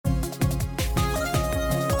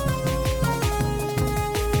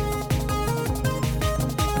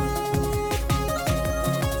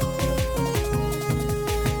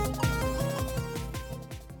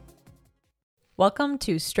Welcome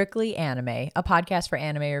to Strictly Anime, a podcast for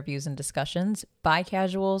anime reviews and discussions by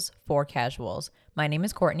casuals for casuals. My name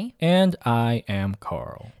is Courtney. And I am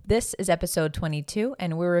Carl. This is episode 22,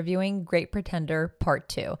 and we're reviewing Great Pretender Part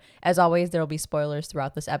 2. As always, there will be spoilers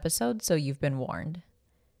throughout this episode, so you've been warned.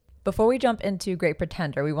 Before we jump into Great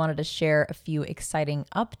Pretender, we wanted to share a few exciting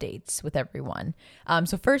updates with everyone.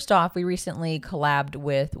 So first off, we recently collabed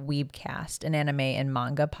with Weebcast, an anime and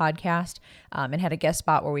manga podcast, and had a guest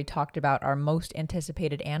spot where we talked about our most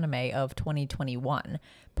anticipated anime of 2021.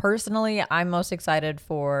 Personally, I'm most excited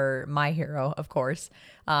for My Hero, of course,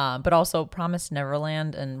 but also Promised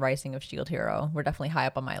Neverland and Rising of Shield Hero. We're definitely high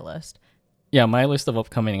up on my list. Yeah, my list of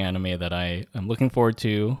upcoming anime that I am looking forward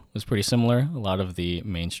to was pretty similar. A lot of the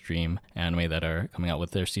mainstream anime that are coming out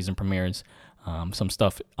with their season premieres. Some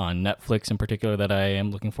stuff on Netflix in particular that I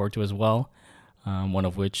am looking forward to as well. One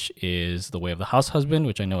of which is The Way of the House Husband,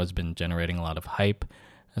 which I know has been generating a lot of hype,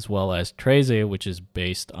 as well as Treze, which is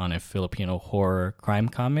based on a Filipino horror crime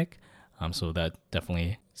comic. So that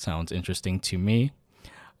definitely sounds interesting to me.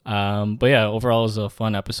 But yeah, overall it was a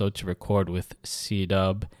fun episode to record with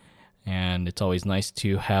C-Dub. And it's always nice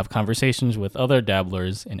to have conversations with other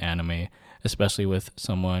dabblers in anime, especially with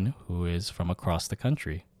someone who is from across the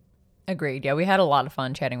country. Agreed. Yeah, we had a lot of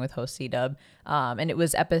fun chatting with host C-Dub. And it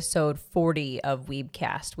was episode 40 of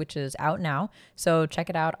Weebcast, which is out now. So check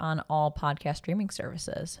it out on all podcast streaming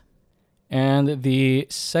services. And the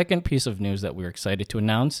second piece of news that we're excited to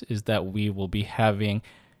announce is that we will be having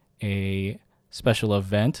a special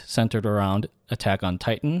event centered around Attack on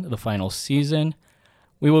Titan, the final season.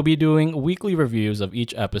 We will be doing weekly reviews of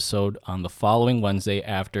each episode on the following Wednesday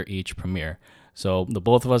after each premiere. So the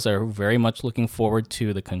both of us are very much looking forward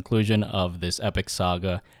to the conclusion of this epic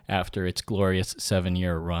saga after its glorious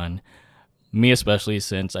 7-year run. Me especially,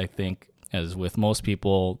 since I think, as with most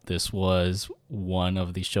people, this was one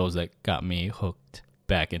of the shows that got me hooked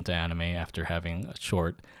back into anime after having a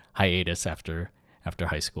short hiatus after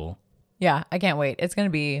high school. Yeah, I can't wait. It's going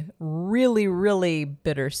to be really, really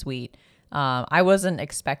bittersweet. I wasn't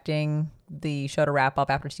expecting the show to wrap up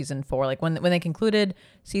after season 4. Like when they concluded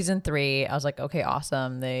season 3, I was like, okay,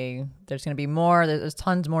 awesome. There's going to be more. There's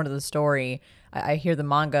tons more to the story. I hear the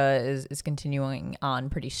manga is continuing on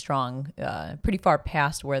pretty strong, pretty far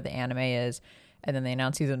past where the anime is. And then they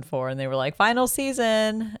announced season 4 and they were like, final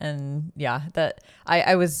season. And yeah,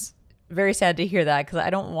 I was very sad to hear that because I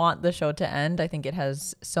don't want the show to end. I think it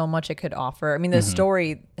has so much it could offer. I mean, the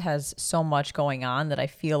story has so much going on that I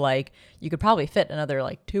feel like you could probably fit another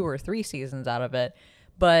like 2 or 3 seasons out of it.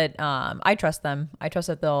 But I trust them. I trust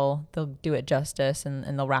that they'll do it justice and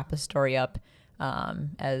they'll wrap the story up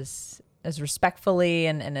as respectfully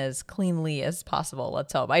and as cleanly as possible.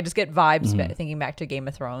 Let's hope. I just get vibes thinking back to Game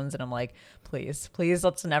of Thrones, and I'm like, please,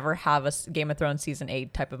 let's never have a Game of Thrones season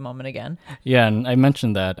 8 type of moment again. Yeah, and I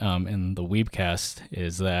mentioned that in the Weebcast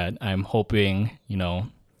is that I'm hoping,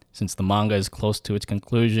 since the manga is close to its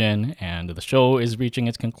conclusion and the show is reaching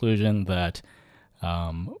its conclusion, that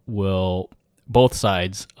both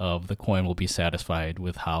sides of the coin will be satisfied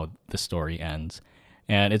with how the story ends.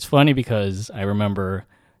 And it's funny because I remember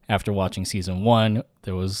after watching season 1,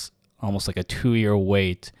 there was almost like a 2-year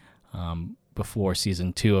wait before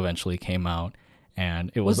season 2 eventually came out.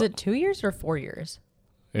 And was it 2 years or 4 years?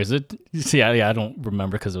 Is it? See, I don't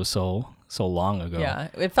remember because it was so long ago. Yeah,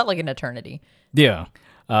 it felt like an eternity. Yeah.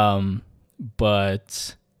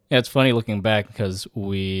 But yeah, it's funny looking back because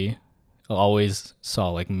we always saw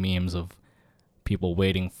like memes of people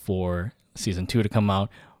waiting for season 2 to come out,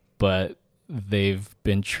 but they've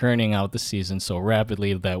been churning out the season so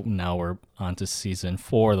rapidly that now we're on to season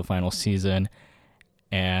 4, the final season,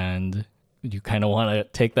 and you kind of want to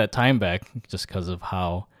take that time back just because of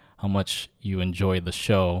how much you enjoyed the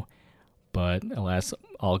show. But alas,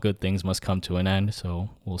 all good things must come to an end, so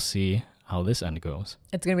we'll see how this end goes.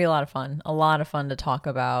 It's going to be a lot of fun to talk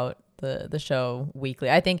about the show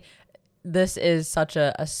weekly. I think this is such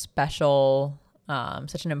a special,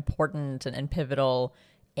 such an important and pivotal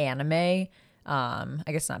anime. I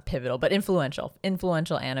guess not pivotal, but influential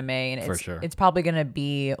anime, and for sure. It's probably going to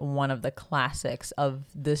be one of the classics of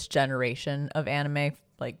this generation of anime,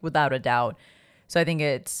 like without a doubt. So I think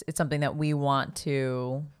it's something that we want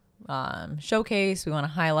to showcase, we want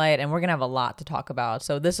to highlight, and we're going to have a lot to talk about.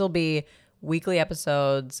 So this will be weekly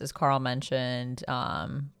episodes, as Carl mentioned,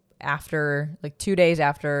 after like 2 days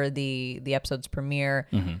after the episode's premiere.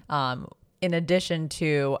 In addition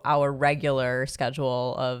to our regular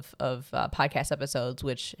schedule of podcast episodes,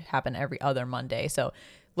 which happen every other Monday. So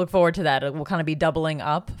look forward to that. It will kind of be doubling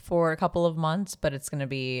up for a couple of months, but it's going to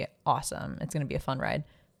be awesome. It's going to be a fun ride.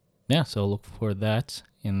 Yeah, so look for that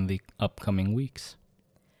in the upcoming weeks.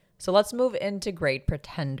 So let's move into Great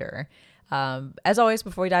Pretender. As always,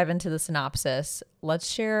 before we dive into the synopsis, let's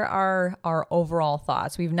share our overall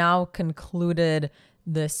thoughts. We've now concluded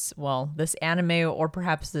this anime, or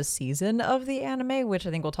perhaps this season of the anime, which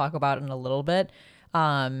I think we'll talk about in a little bit.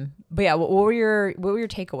 But yeah, what were your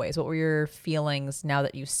takeaways? What were your feelings now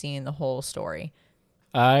that you've seen the whole story?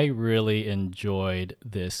 I really enjoyed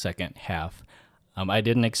this second half. I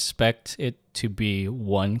didn't expect it to be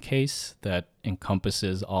one case that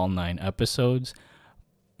encompasses all 9 episodes.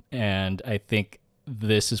 And I think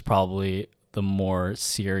this is probably the more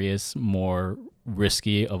serious, more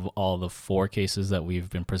risky of all the 4 cases that we've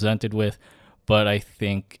been presented with. But I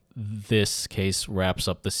think this case wraps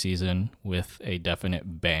up the season with a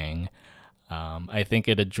definite bang. I think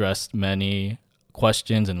it addressed many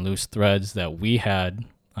questions and loose threads that we had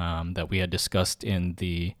discussed in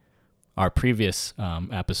our previous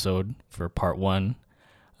episode for part 1.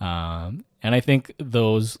 And I think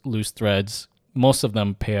those loose threads, most of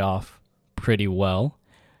them pay off pretty well.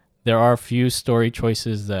 There are a few story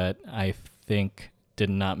choices that I think did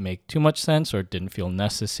not make too much sense or didn't feel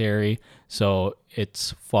necessary. So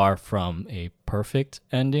it's far from a perfect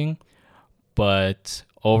ending. But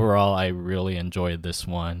overall, I really enjoyed this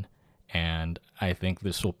one. And I think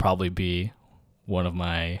this will probably be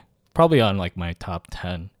probably on like my top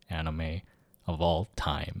 10 anime of all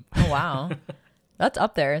time. Oh, wow. That's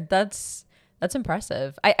up there. That's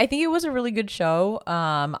impressive. I think it was a really good show.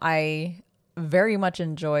 I very much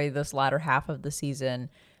enjoy this latter half of the season.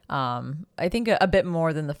 I think a bit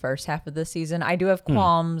more than the first half of the season. I do have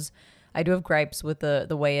qualms. I do have gripes with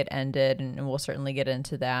the way it ended, and we'll certainly get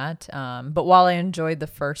into that. But while I enjoyed the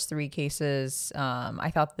first 3 cases,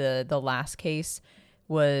 I thought the last case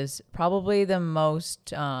was probably the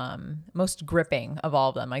most gripping of all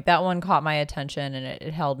of them. Like, that one caught my attention, and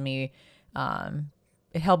it held me.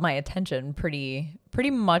 It held my attention pretty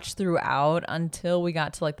much throughout until we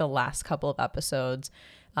got to like the last couple of episodes,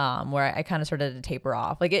 where I kind of started to taper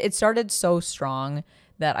off. Like, it started so strong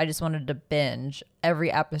that I just wanted to binge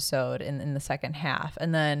every episode in the second half.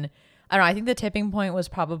 And then, I don't know, I think the tipping point was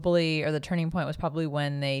probably, or the turning point was probably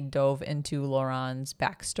when they dove into Laurent's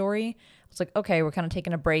backstory. It's like, okay, we're kind of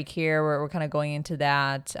taking a break here. We're kind of going into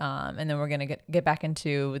that. And then we're going to get back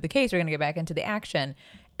into the case. We're going to get back into the action.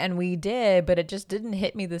 And we did, but it just didn't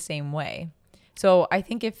hit me the same way. So I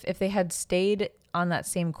think if they had stayed on that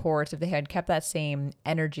same course, if they had kept that same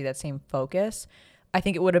energy, that same focus, I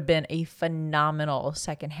think it would have been a phenomenal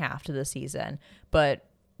second half to the season. But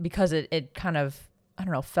because it kind of, I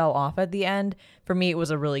don't know, fell off at the end, for me it was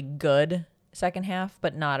a really good second half,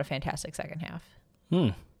 but not a fantastic second half.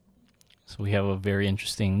 So we have a very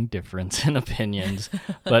interesting difference in opinions.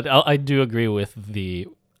 But I do agree with the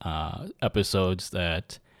episodes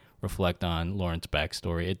that reflect on Laurent's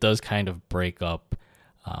backstory. It does kind of break up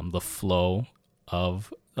the flow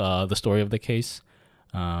of the story of the case.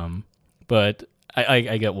 But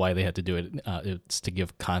I get why they had to do it. It's to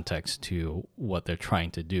give context to what they're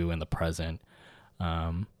trying to do in the present.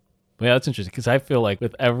 But yeah, that's interesting because I feel like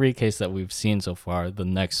with every case that we've seen so far, the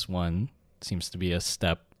next one seems to be a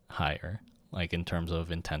step higher, like in terms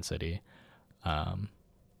of intensity. But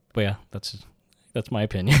yeah, that's my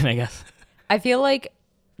opinion, I guess. I feel like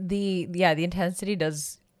the intensity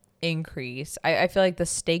does increase. I feel like the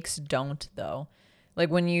stakes don't, though. Like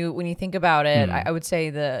when you think about it, I would say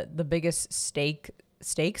the biggest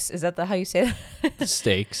stakes, is that how you say that?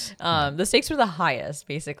 Stakes. The stakes were the highest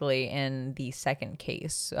basically in the second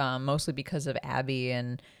case, mostly because of Abby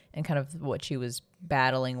and kind of what she was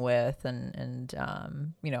battling with and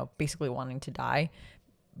basically wanting to die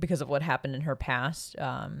because of what happened in her past.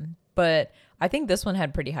 But I think this one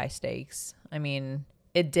had pretty high stakes. I mean,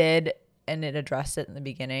 it did, and it addressed it in the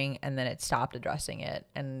beginning, and then it stopped addressing it.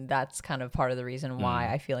 And that's kind of part of the reason why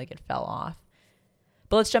I feel like it fell off.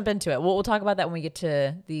 But let's jump into it. We'll talk about that when we get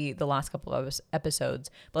to the last couple of episodes.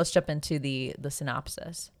 But let's jump into the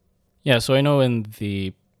synopsis. Yeah, so I know in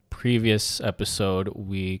the previous episode,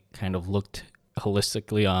 we kind of looked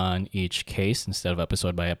holistically on each case instead of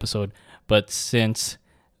episode by episode. But since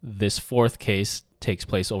this 4th case takes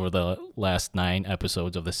place over the last 9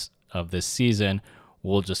 episodes of this season,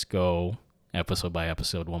 we'll just go episode by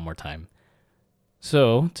episode one more time.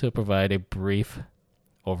 So, to provide a brief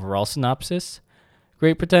overall synopsis,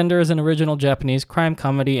 Great Pretender is an original Japanese crime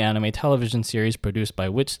comedy anime television series produced by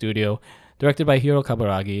Wit Studio, directed by Hiro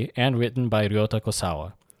Kaburagi, and written by Ryota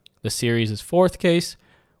Kosawa. The series' 4th case,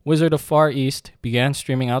 Wizard of Far East, began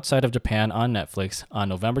streaming outside of Japan on Netflix on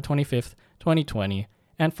November 25th, 2020,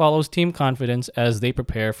 and follows Team Confidence as they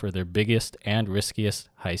prepare for their biggest and riskiest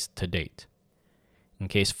heist to date. In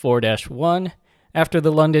Case 4-1, After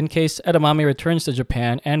the London case, Edamame returns to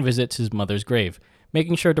Japan and visits his mother's grave,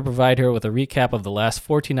 making sure to provide her with a recap of the last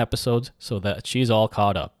 14 episodes so that she's all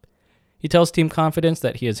caught up. He tells Team Confidence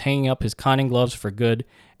that he is hanging up his conning gloves for good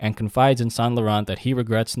and confides in Saint Laurent that he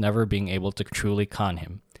regrets never being able to truly con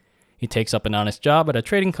him. He takes up an honest job at a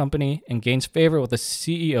trading company and gains favor with the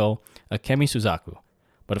CEO, Akemi Suzaku.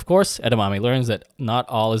 But of course, Edamame learns that not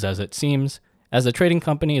all is as it seems, as the trading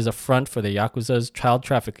company is a front for the Yakuza's child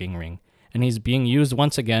trafficking ring, and he's being used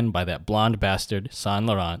once again by that blonde bastard, Saint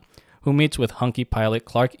Laurent, who meets with hunky pilot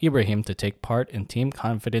Clark Ibrahim to take part in Team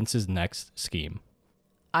Confidence's next scheme.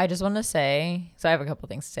 I just want to say, so I have a couple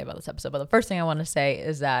things to say about this episode, but the first thing I want to say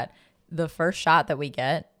is that the first shot that we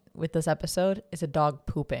get with this episode is a dog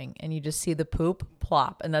pooping, and you just see the poop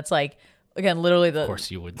plop, and that's like, again, literally the... Of course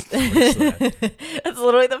you would. That. That's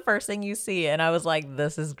literally the first thing you see, and I was like,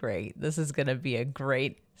 this is great. This is going to be a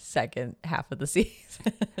great second half of the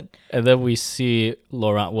season. And then we see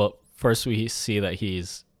Laurent, well, first we see that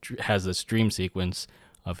has this dream sequence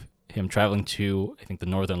of him traveling to, I think, the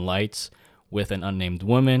Northern Lights with an unnamed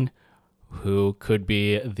woman who could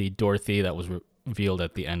be the Dorothy that was revealed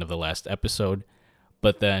at the end of the last episode.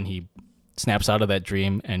 But then he snaps out of that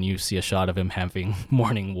dream and you see a shot of him having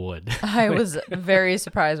morning wood. I was very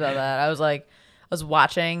surprised by that. I was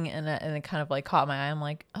watching and it kind of like caught my eye. I'm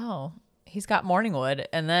like, oh, he's got morning wood.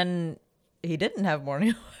 And then he didn't have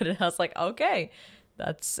morning wood. And I was like, okay,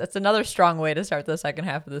 that's another strong way to start the second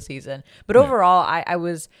half of the season. But overall, I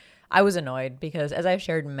was annoyed because, as I've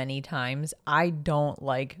shared many times, I don't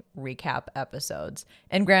like recap episodes.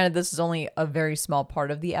 And granted, this is only a very small part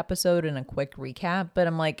of the episode and a quick recap, but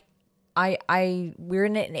I'm like, we're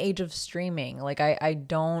in an age of streaming. Like, I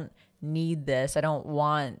don't need this. I don't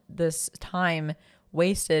want this time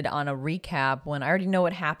wasted on a recap when I already know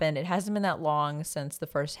what happened. It hasn't been that long since the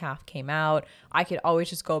first half came out. I could always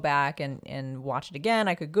just go back and watch it again.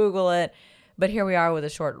 I could Google it. But here we are with a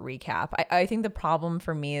short recap. I think the problem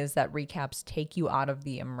for me is that recaps take you out of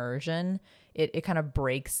the immersion. It kind of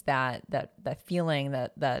breaks that feeling,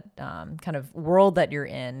 that kind of world that you're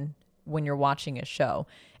in when you're watching a show.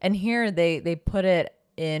 And here they put it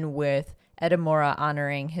in with Edamura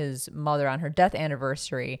honoring his mother on her death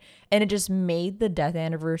anniversary, and it just made the death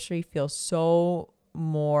anniversary feel so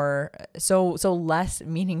less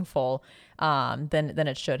meaningful than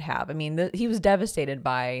it should have. I mean, he was devastated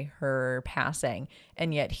by her passing,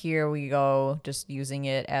 and yet here we go, just using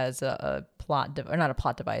it as a plot or not a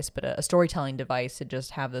plot device, but a storytelling device to just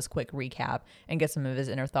have this quick recap and get some of his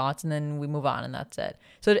inner thoughts, and then we move on, and that's it.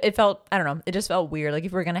 So it felt, I don't know, it just felt weird. Like,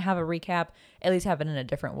 if we're gonna have a recap, at least have it in a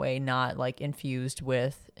different way, not like infused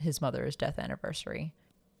with his mother's death anniversary.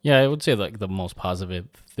 Yeah, I would say like the most positive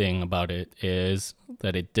thing about it is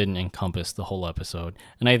that it didn't encompass the whole episode.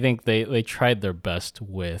 And I think they tried their best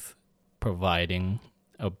with providing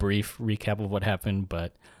a brief recap of what happened.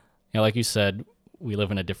 But, you know, like you said, we live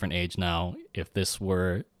in a different age now. If this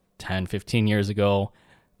were 10, 15 years ago,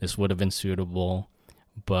 this would have been suitable.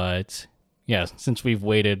 But yeah, since we've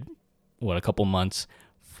waited, a couple months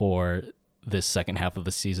for this second half of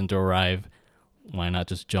the season to arrive, why not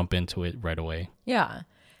just jump into it right away? Yeah.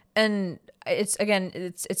 And it's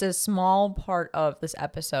a small part of this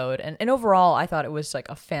episode. And overall, I thought it was like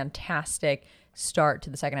a fantastic start to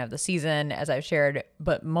the second half of the season, as I've shared,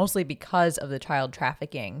 but mostly because of the child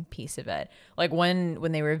trafficking piece of it. Like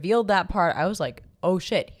when they revealed that part, I was like, oh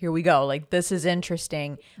shit, here we go. Like, this is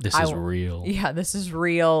interesting. This is real. Yeah, this is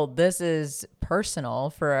real. This is personal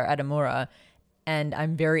for Edamura. And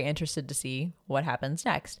I'm very interested to see what happens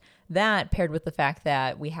next. That paired with the fact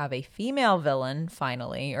that we have a female villain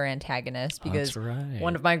finally, or antagonist, because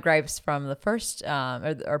one of my gripes from the first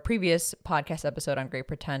or previous podcast episode on Great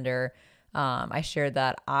Pretender, I shared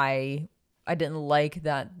that I didn't like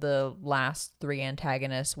that the last three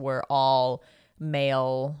antagonists were all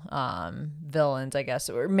male villains, I guess,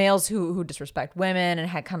 or males who disrespect women and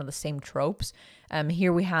had kind of the same tropes.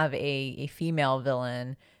 Here we have a female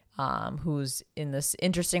villain who's in this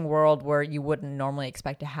interesting world where you wouldn't normally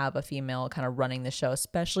expect to have a female kind of running the show,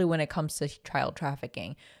 especially when it comes to child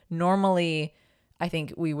trafficking. Normally, I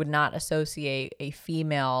think we would not associate a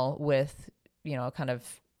female with, kind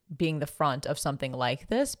of being the front of something like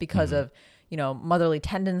this because of, motherly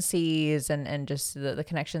tendencies and just the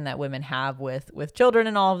connection that women have with children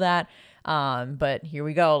and all of that. But here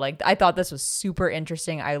we go. Like, I thought this was super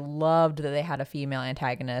interesting. I loved that they had a female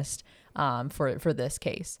antagonist for this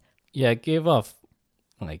case. Yeah, it gave off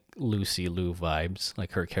like Lucy Liu vibes,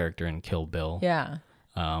 like her character in Kill Bill. Yeah.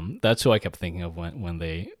 That's who I kept thinking of when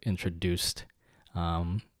they introduced,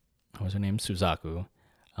 what was her name? Suzaku,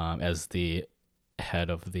 as the head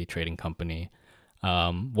of the trading company.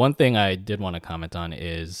 One thing I did want to comment on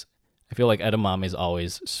is I feel like Edamame is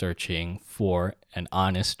always searching for an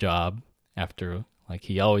honest job after, like,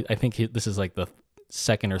 this is like the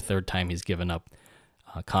second or third time he's given up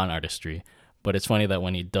con artistry. But it's funny that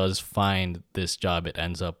when he does find this job, it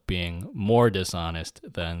ends up being more dishonest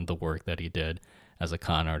than the work that he did as a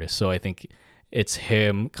con artist. So I think it's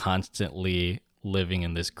him constantly living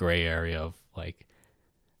in this gray area of like,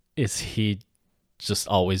 is he just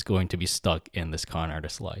always going to be stuck in this con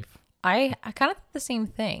artist life? I kind of thought the same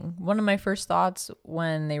thing. One of my first thoughts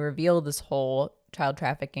when they revealed this whole child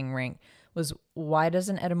trafficking ring was, why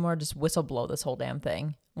doesn't Edamura just whistleblow this whole damn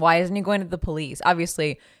thing? Why isn't he going to the police?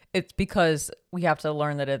 Obviously, it's because we have to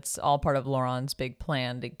learn that it's all part of Laurent's big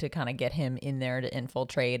plan to kind of get him in there to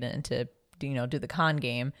infiltrate and to, you know, do the con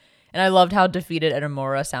game. And I loved how defeated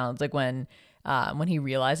Edamura sounds like when he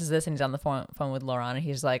realizes this and he's on the phone with Laurent and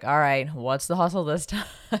he's like, all right, what's the hustle this time?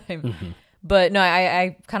 Mm-hmm. But no,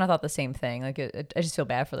 I kind of thought the same thing. Like, I just feel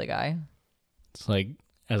bad for the guy. It's like,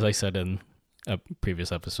 as I said in a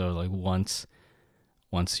previous episode, like once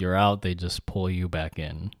you're out, they just pull you back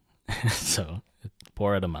in. So,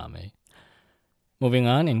 poor Edamame. Moving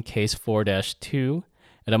on, in case 4-2,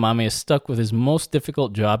 Edamame is stuck with his most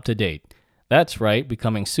difficult job to date. That's right,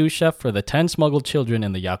 becoming sous chef for the 10 smuggled children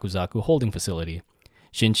in the Yakuzaku holding facility.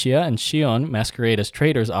 Shinchia and Shion masquerade as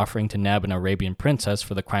traders offering to nab an Arabian princess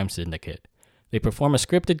for the crime syndicate. They perform a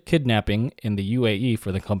scripted kidnapping in the UAE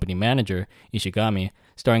for the company manager, Ishigami,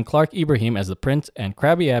 starring Clark Ibrahim as the prince and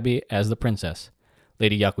Krabby Abby as the princess.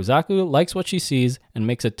 Lady Yakuzaku likes what she sees and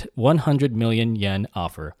makes a 100 million yen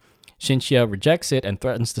offer. Shinchia rejects it and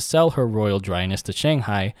threatens to sell her royal dryness to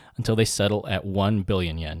Shanghai until they settle at 1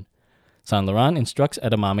 billion yen. Saint Laurent instructs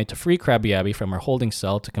Edamame to free Krabby Abby from her holding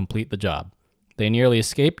cell to complete the job. They nearly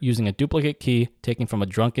escape using a duplicate key taken from a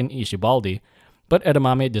drunken Ishibaldi, but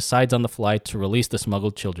Edamame decides on the fly to release the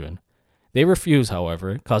smuggled children. They refuse,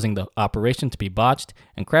 however, causing the operation to be botched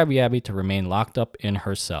and Krabby Abby to remain locked up in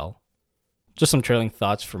her cell. Just some trailing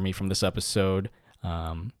thoughts for me from this episode.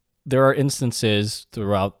 There are instances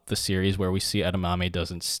throughout the series where we see Edamame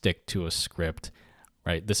doesn't stick to a script,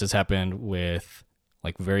 right? This has happened with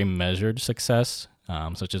like very measured success,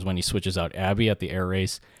 such as when he switches out Abby at the air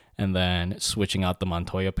race and then switching out the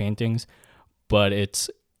Montoya paintings. But it's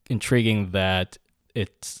intriguing that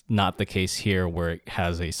it's not the case here where it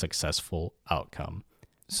has a successful outcome.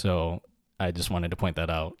 So I just wanted to point that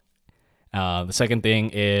out. The second thing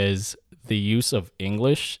is the use of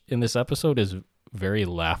English in this episode is very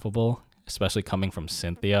laughable, especially coming from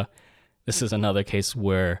Cynthia. This is another case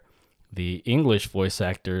where the English voice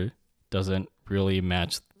actor doesn't really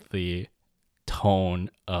match the tone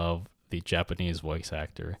of the Japanese voice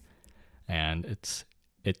actor. And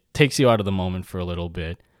it takes you out of the moment for a little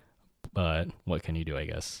bit, but what can you do, I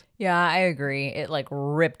guess? Yeah, I agree. It like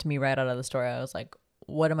ripped me right out of the story. I was like,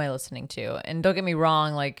 what am I listening to? And don't get me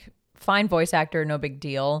wrong, like, fine voice actor, no big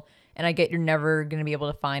deal. And I get you're never going to be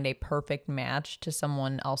able to find a perfect match to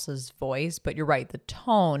someone else's voice, but you're right. The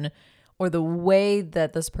tone or the way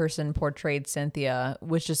that this person portrayed Cynthia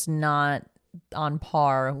was just not on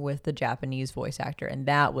par with the Japanese voice actor. And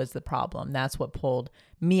that was the problem. That's what pulled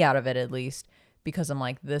me out of it, at least, because I'm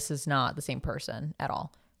like, this is not the same person at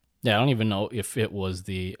all. Yeah, I don't even know if it was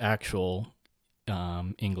the actual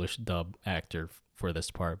English dub actor for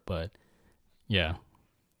this part, but yeah,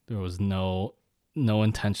 there was no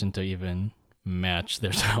intention to even match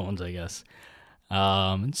their tones, I guess.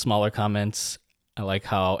 Smaller comments. I like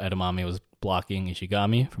how Edamame was blocking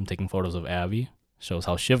Ishigami from taking photos of Abby. Shows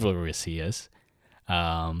how chivalrous he is.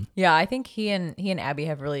 Yeah, I think he and Abby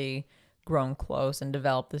have really grown close and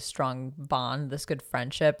developed this strong bond, this good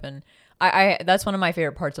friendship. And I that's one of my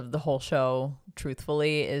favorite parts of the whole show,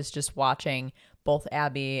 truthfully, is just watching both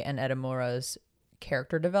Abby and Edamura's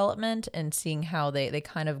character development and seeing how they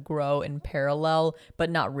kind of grow in parallel,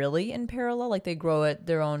 but not really in parallel. Like, they grow at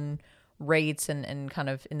their own rates and kind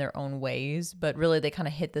of in their own ways, but really they kind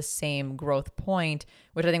of hit the same growth point,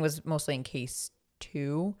 which I think was mostly in case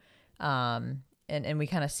 2. And we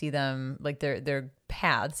kind of see them, like, their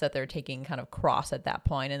paths that they're taking kind of cross at that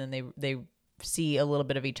point, and then they see a little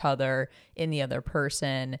bit of each other in the other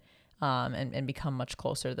person, and become much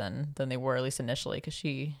closer than they were, at least initially, because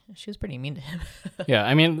she was pretty mean to him. Yeah,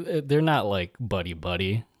 I mean, they're not like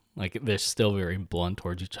buddy. Like, they're still very blunt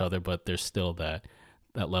towards each other, but there's still that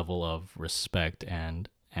level of respect and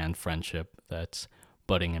friendship that's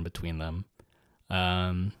budding in between them.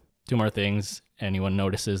 2 more things. Anyone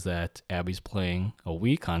notices that Abby's playing a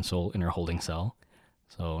Wii console in her holding cell.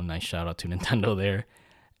 So nice shout out to Nintendo there.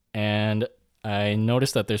 And I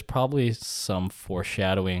noticed that there's probably some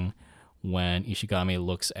foreshadowing when Ishigami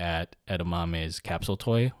looks at Edamame's capsule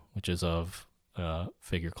toy, which is of a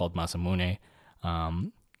figure called Masamune,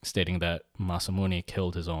 stating that Masamune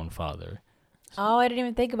killed his own father. Oh, I didn't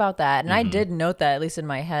even think about that. And I did note that, at least in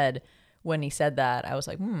my head, when he said that. I was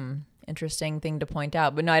like, interesting thing to point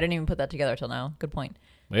out. But no, I didn't even put that together till now. Good point.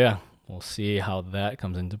 But yeah, we'll see how that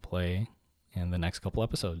comes into play in the next couple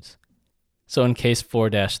episodes. So in case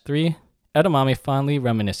 4-3, Edamame fondly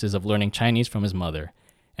reminisces of learning Chinese from his mother,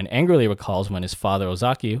 and angrily recalls when his father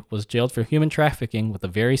Ozaki was jailed for human trafficking with the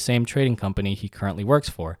very same trading company he currently works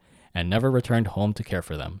for, and never returned home to care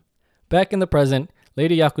for them. Back in the present,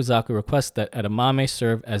 Lady Yakuzaku requests that Edamame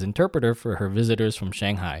serve as interpreter for her visitors from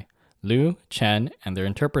Shanghai, Liu, Chen, and their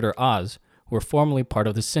interpreter Oz, who were formerly part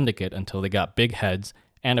of the syndicate until they got big heads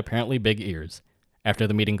and apparently big ears. After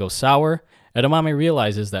the meeting goes sour, Edamame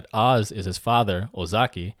realizes that Oz is his father,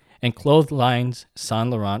 Ozaki, and clotheslines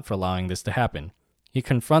Saint Laurent for allowing this to happen. He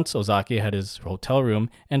confronts Ozaki at his hotel room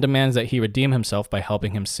and demands that he redeem himself by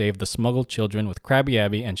helping him save the smuggled children with Krabby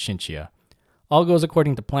Abby and Shinchia. All goes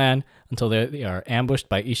according to plan until they are ambushed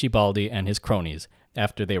by Ishibaldi and his cronies,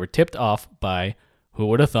 after they were tipped off by, who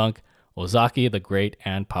would have thunk, Ozaki the Great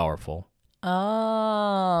and Powerful.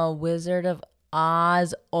 Oh, Wizard of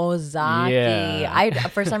Oz, Ozaki. Yeah.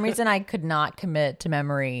 For some reason, I could not commit to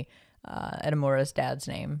memory Edamura's dad's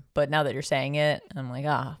name. But now that you're saying it, I'm like,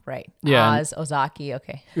 right. Yeah. Oz, Ozaki,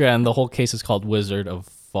 okay. Yeah, and the whole case is called Wizard of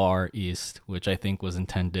Far East, which I think was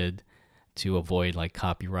intended to avoid like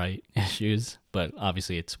copyright issues, but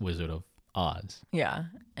obviously it's Wizard of Oz. Yeah,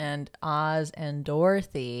 and Oz and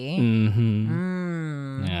Dorothy.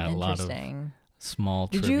 Yeah, a lot of small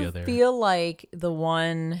trivia there. Did you feel like the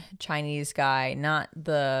one Chinese guy, not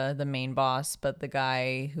the main boss, but the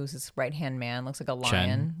guy who's his right-hand man, looks like a lion,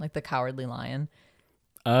 Chen? like the cowardly lion?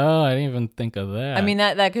 Oh, I didn't even think of that. I mean,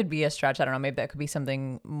 that could be a stretch. I don't know. Maybe that could be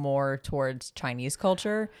something more towards Chinese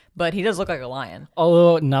culture, but he does look like a lion.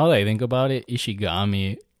 Although, now that I think about it,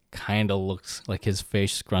 Ishigami kind of looks like his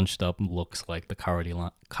face scrunched up looks like the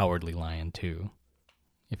cowardly lion too,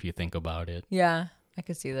 if you think about it. Yeah, I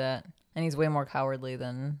could see that. And he's way more cowardly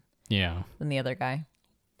than the other guy.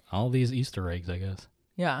 All these Easter eggs, I guess.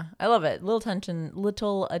 Yeah, I love it.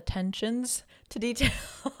 Little attentions to detail.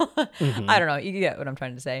 I don't know. You get what I'm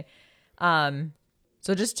trying to say.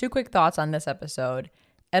 So just two quick thoughts on this episode.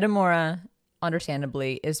 Edamura,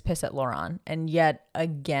 understandably, is pissed at Laurent, and yet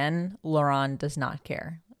again, Laurent does not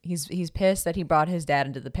care. He's pissed that he brought his dad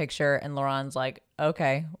into the picture, and Laurent's like,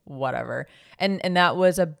 okay, whatever. And that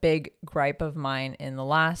was a big gripe of mine in the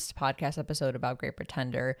last podcast episode about Great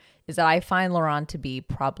Pretender, is that I find Laurent to be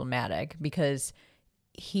problematic because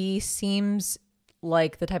he seems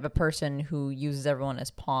like the type of person who uses everyone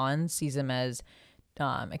as pawns, sees them as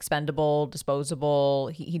expendable, disposable.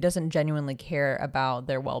 He doesn't genuinely care about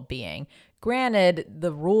their well-being. Granted,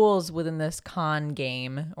 the rules within this con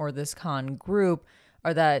game or this con group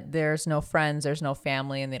are that there's no friends, there's no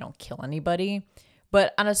family, and they don't kill anybody.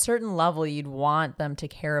 But on a certain level, you'd want them to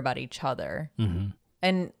care about each other. Mm-hmm.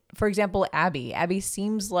 And for example, Abby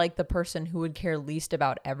seems like the person who would care least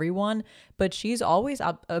about everyone, but she's always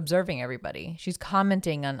observing everybody. She's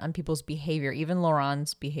commenting on people's behavior, even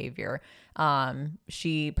Laurent's behavior.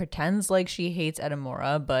 She pretends like she hates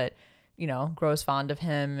Edamura, but grows fond of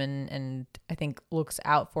him and I think looks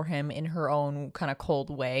out for him in her own kind of cold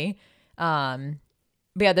way.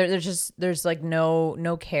 But yeah, there's like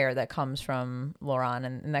no care that comes from Laurent,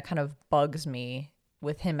 and that kind of bugs me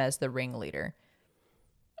with him as the ringleader.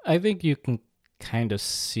 I think you can kind of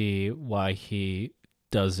see why he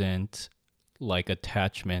doesn't like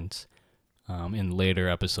attachments in later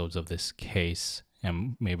episodes of this case,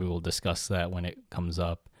 and maybe we'll discuss that when it comes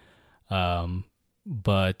up.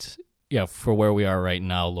 But yeah, for where we are right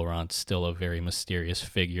now, Laurent's still a very mysterious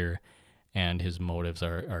figure, and his motives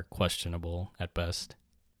are questionable at best.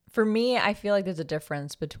 For me, I feel like there's a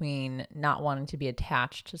difference between not wanting to be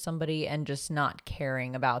attached to somebody and just not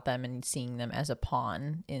caring about them and seeing them as a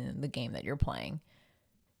pawn in the game that you're playing.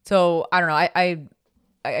 So I don't know.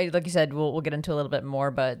 I like you said, we'll get into a little bit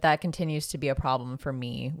more, but that continues to be a problem for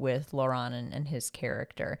me with Laurent and his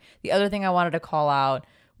character. The other thing I wanted to call out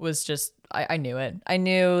was just, I knew it. I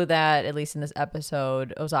knew that at least in this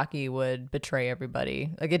episode, Ozaki would betray everybody.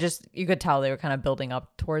 Like you could tell they were kind of building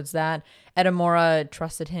up towards that. Edamura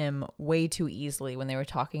trusted him way too easily when they were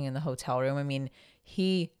talking in the hotel room. I mean,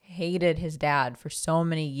 he hated his dad for so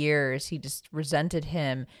many years. He just resented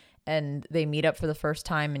him, and they meet up for the first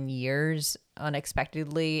time in years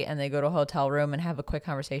unexpectedly, and they go to a hotel room and have a quick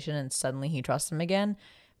conversation, and suddenly he trusts him again.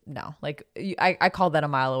 No, like I called that a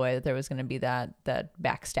mile away that there was going to be that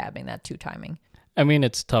backstabbing, that two-timing. I mean,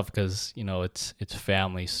 it's tough because it's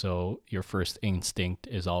family, so your first instinct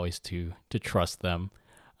is always to trust them.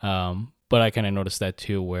 But I kind of noticed that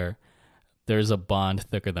too, where there's a bond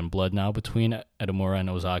thicker than blood now between Edamura and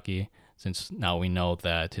Ozaki, since now we know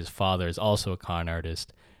that his father is also a con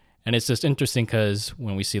artist. And it's just interesting because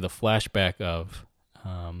when we see the flashback of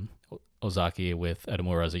Ozaki with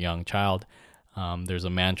Edamura as a young child, there's a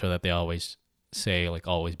mantra that they always say, like,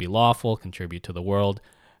 always be lawful, contribute to the world,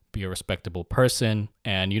 be a respectable person.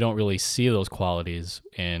 And you don't really see those qualities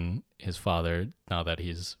in his father now that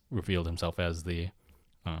he's revealed himself as the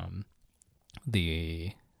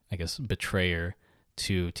I guess, betrayer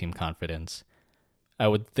to Team Confidence. I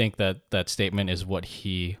would think that that statement is what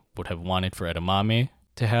he would have wanted for Edamame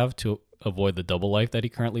to have to avoid the double life that he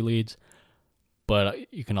currently leads.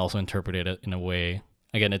 But you can also interpret it in a way,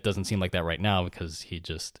 again, it doesn't seem like that right now because he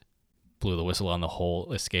just blew the whistle on the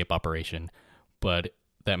whole escape operation. But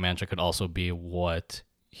that mantra could also be what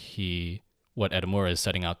Edamura is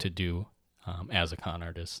setting out to do as a con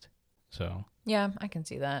artist. So Yeah, I can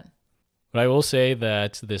see that. But I will say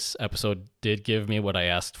that this episode did give me what I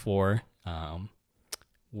asked for,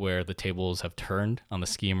 where the tables have turned on the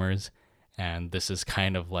schemers, and this is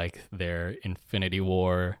kind of like their Infinity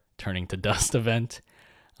War turning to dust event.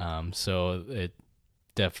 So it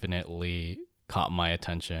definitely caught my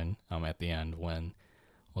attention at the end when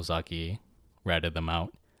Ozaki ratted them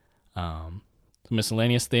out. Some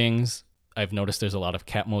miscellaneous things. I've noticed there's a lot of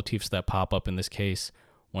cat motifs that pop up in this case,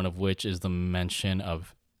 one of which is the mention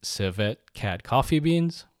of civet cat coffee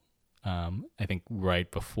beans. I think right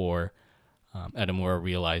before Edamura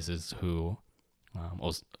realizes who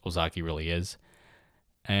Ozaki really is.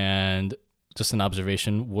 And just an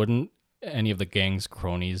observation, wouldn't any of the gang's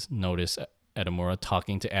cronies notice Edamura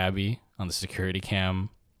talking to Abby on the security cam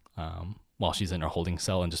while she's in her holding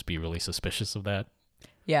cell and just be really suspicious of that?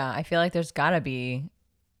 Yeah, I feel like there's got to be,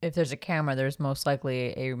 if there's a camera, there's most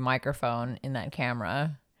likely a microphone in that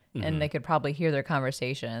camera. And they could probably hear their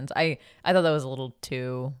conversations. I thought that was a little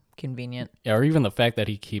too convenient. Yeah, or even the fact that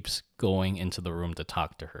he keeps going into the room to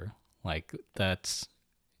talk to her. Like,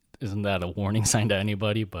 isn't that a warning sign to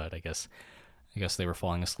anybody? But I guess they were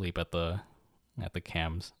falling asleep at the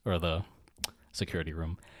cams or the security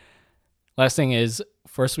room. Last thing is,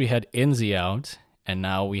 first we had Inzi out, and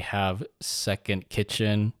now we have Second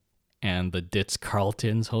Kitchen and the Ditz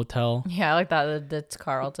Carlton's hotel. Yeah, I like that, the Ditz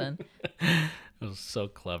Carlton. It was so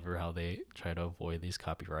clever how they try to avoid these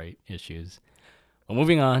copyright issues. But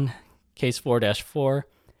moving on, case 4-4.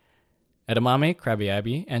 Edamame, Krabby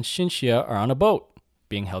Abby, and Shinshia are on a boat,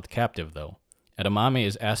 being held captive though. Edamame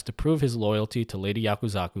is asked to prove his loyalty to Lady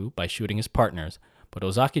Yakuzaku by shooting his partners, but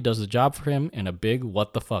Ozaki does the job for him in a big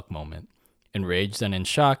what the fuck moment. Enraged and in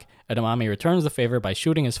shock, Edamame returns the favor by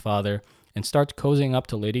shooting his father and starts cozying up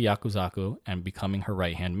to Lady Yakuzaku and becoming her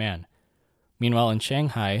right-hand man. Meanwhile, in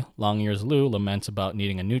Shanghai, Long Ears Lu laments about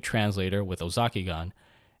needing a new translator with Ozaki gone,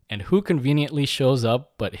 and who conveniently shows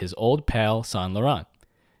up but his old pal, Saint Laurent.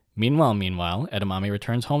 Meanwhile, Edamame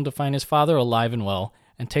returns home to find his father alive and well,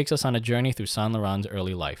 and takes us on a journey through Saint Laurent's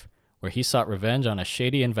early life, where he sought revenge on a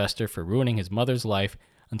shady investor for ruining his mother's life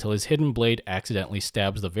until his hidden blade accidentally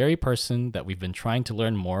stabs the very person that we've been trying to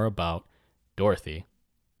learn more about, Dorothy.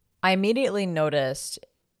 I immediately noticed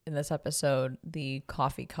in this episode the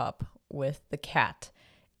coffee cup with the cat.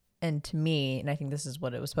 And to me, and I think this is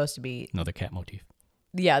what it was supposed to be. Another cat motif.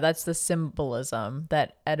 Yeah, that's the symbolism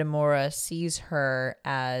that Edamura sees her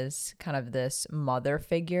as kind of this mother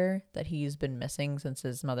figure that he's been missing since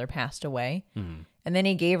his mother passed away. Mm-hmm. And then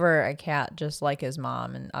he gave her a cat just like his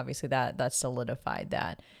mom. And obviously that solidified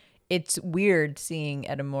that. It's weird seeing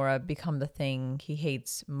Edamura become the thing he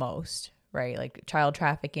hates most, right? Like child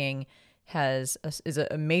trafficking is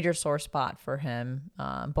a major sore spot for him,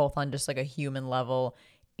 both on just like a human level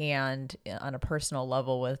and on a personal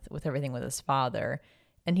level with everything with his father.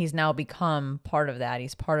 And he's now become part of that.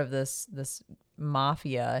 He's part of this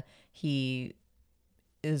mafia. He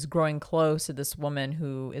is growing close to this woman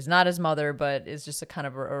who is not his mother, but is just a kind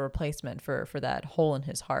of a replacement for that hole in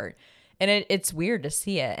his heart. And it's weird to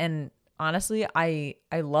see it. And honestly, I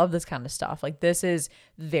love this kind of stuff. Like, this is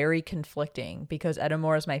very conflicting because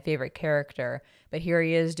Edamura is my favorite character, but here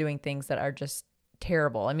he is doing things that are just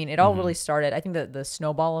terrible. I mean, it all really started, I think that the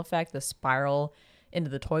snowball effect, the spiral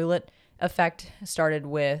into the toilet effect started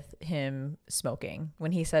with him smoking.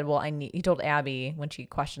 When he said, he told Abby when she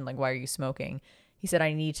questioned, like, why are you smoking? He said,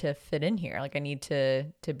 I need to fit in here. Like, I need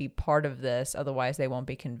to be part of this. Otherwise they won't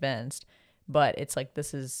be convinced. But it's like,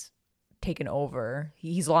 this is taken over.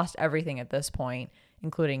 He's lost everything at this point,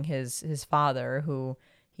 including his father, who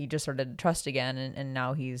he just started to trust again. And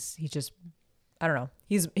now he's just I don't know.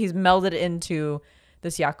 He's melded into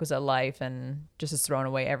this Yakuza life and just has thrown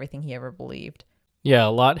away everything he ever believed. Yeah, a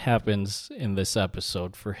lot happens in this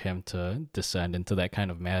episode for him to descend into that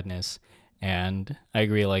kind of madness. And I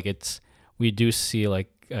agree, like we do see like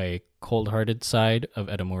a cold-hearted side of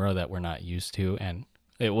Edamura that we're not used to, and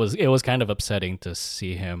it was kind of upsetting to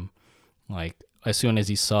see him like as soon as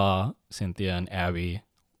he saw Cynthia and Abby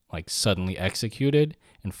like suddenly executed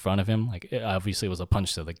in front of him. Like it obviously was a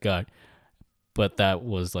punch to the gut, but that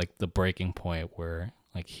was like the breaking point where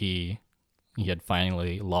like he had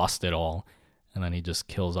finally lost it all, and then he just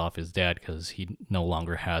kills off his dad because he no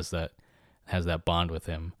longer has that bond with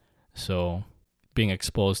him. So being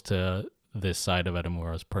exposed to this side of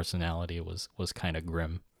Edamura's personality was kind of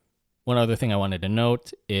grim. One other thing I wanted to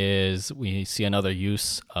note is we see another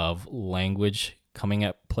use of language coming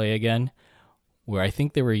at play again, where I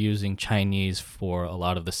think they were using Chinese for a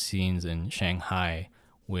lot of the scenes in Shanghai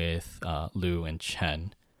with Liu and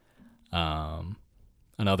Chen.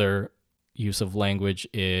 Another use of language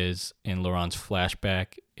is in Laurent's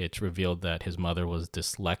flashback. It's revealed that his mother was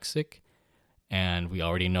dyslexic, and we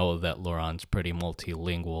already know that Laurent's pretty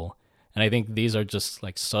multilingual. And I think these are just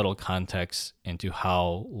like subtle contexts into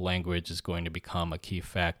how language is going to become a key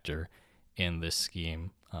factor in this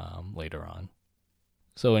scheme later on.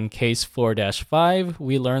 So in case 4-5,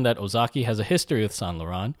 we learn that Ozaki has a history with Saint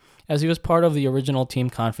Laurent, as he was part of the original Team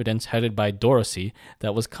Confidence headed by Dorothy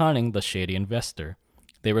that was conning the shady investor.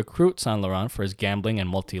 They recruit Saint Laurent for his gambling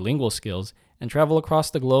and multilingual skills and travel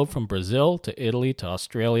across the globe from Brazil to Italy to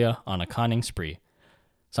Australia on a conning spree.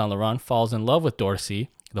 Saint Laurent falls in love with Dorothy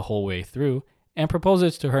the whole way through and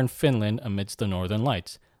proposes to her in Finland amidst the Northern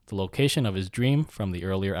Lights, the location of his dream from the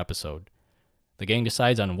earlier episode. The gang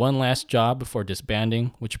decides on one last job before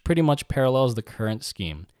disbanding, which pretty much parallels the current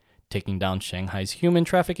scheme, taking down Shanghai's human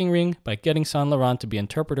trafficking ring by getting Saint Laurent to be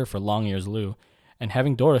interpreter for Long Ears Liu and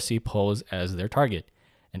having Dorothy pose as their target,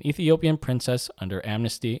 an Ethiopian princess under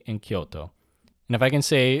amnesty in Kyoto. And if I can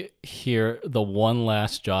say here, the one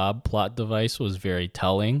last job plot device was very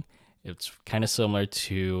telling. It's kind of similar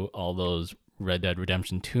to all those Red Dead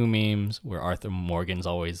Redemption 2 memes where Arthur Morgan's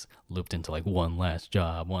always looped into like one last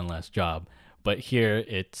job. But here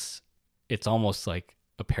it's almost like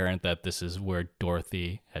apparent that this is where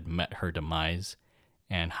Dorothy had met her demise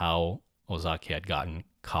and how Ozaki had gotten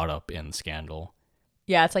caught up in the scandal.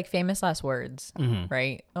 Yeah, it's like famous last words,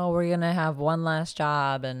 right? Oh, we're going to have one last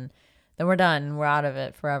job and then we're done. We're out of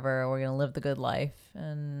it forever. We're going to live the good life.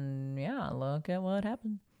 And yeah, look at what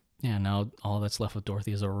happened. Yeah, now all that's left with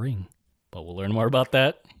Dorothy is a ring. But we'll learn more about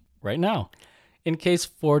that right now. In case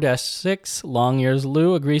 4-6, Long Ears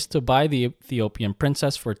Liu agrees to buy the Ethiopian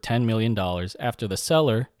princess for $10 million after the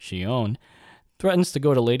seller, Shion, threatens to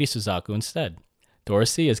go to Lady Suzaku instead.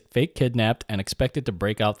 Dorothy is fake kidnapped and expected to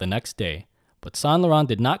break out the next day. But Saint Laurent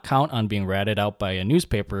did not count on being ratted out by a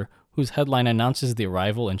newspaper whose headline announces the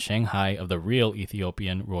arrival in Shanghai of the real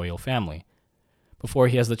Ethiopian royal family. Before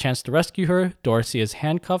he has the chance to rescue her, Dorothy is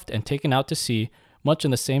handcuffed and taken out to sea, much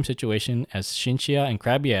in the same situation as Shinchia and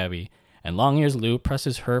Krabby Abby, and Long Ears Liu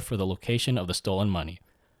presses her for the location of the stolen money.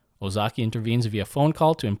 Ozaki intervenes via phone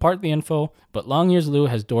call to impart the info, but Long Ears Liu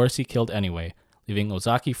has Dorothy killed anyway, leaving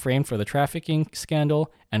Ozaki framed for the trafficking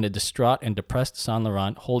scandal and a distraught and depressed Saint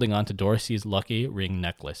Laurent holding on to Dorothy's lucky ring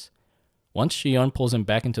necklace. Once Shion pulls him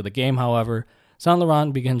back into the game, however, Saint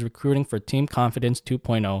Laurent begins recruiting for Team Confidence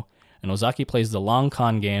 2.0, and Ozaki plays the long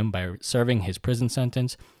con game by serving his prison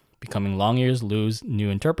sentence, becoming Long Ears Liu's new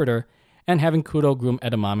interpreter, and having Kudo groom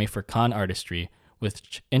Edamame for con artistry,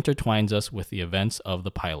 which intertwines us with the events of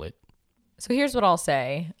the pilot. So here's what I'll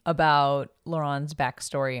say about Laurent's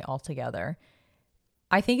backstory altogether.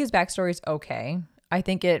 I think his backstory is okay. I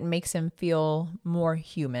think it makes him feel more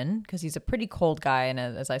human because he's a pretty cold guy. And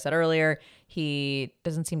as I said earlier, he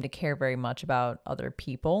doesn't seem to care very much about other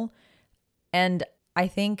people. And I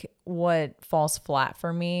think what falls flat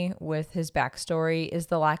for me with his backstory is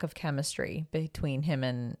the lack of chemistry between him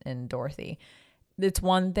and Dorothy. It's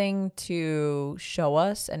one thing to show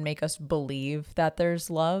us and make us believe that there's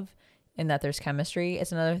love and that there's chemistry.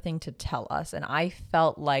 It's another thing to tell us. And I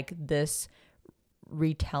felt like this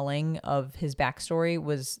retelling of his backstory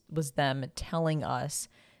was them telling us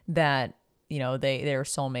that, you know, they're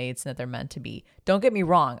soulmates and that they're meant to be. Don't get me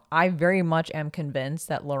wrong. I very much am convinced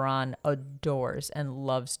that Laurent adores and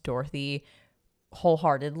loves Dorothy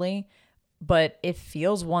wholeheartedly, but it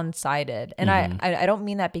feels one-sided. And I don't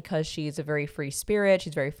mean that because she's a very free spirit.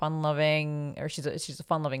 She's very fun-loving, or she's a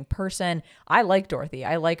fun-loving person. I like Dorothy.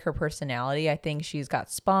 I like her personality. I think she's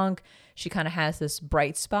got spunk. She kind of has this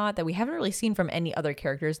bright spot that we haven't really seen from any other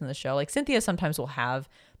characters in the show. Like Cynthia sometimes will have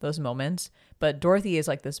those moments, but Dorothy is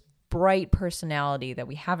like this bright personality that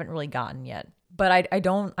we haven't really gotten yet. But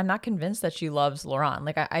I'm not convinced that she loves Laurent.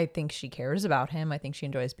 Like, I think she cares about him. I think she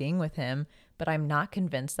enjoys being with him, but I'm not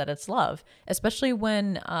convinced that it's love, especially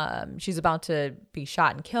when she's about to be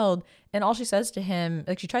shot and killed. And all she says to him,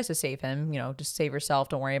 like, she tries to save him, just save yourself.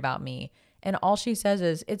 Don't worry about me. And all she says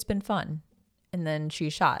is, it's been fun. And then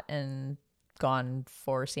she's shot and gone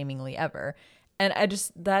for seemingly ever. And it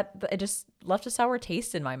just left a sour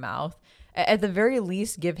taste in my mouth. At the very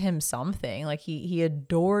least, give him something. Like, he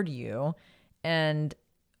adored you and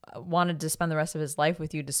wanted to spend the rest of his life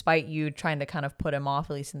with you, despite you trying to kind of put him off,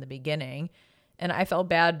 at least in the beginning. And I felt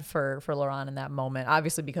bad for Laurent in that moment,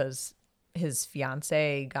 obviously because his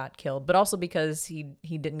fiance got killed, but also because he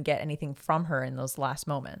didn't get anything from her in those last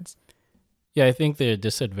moments. Yeah, I think the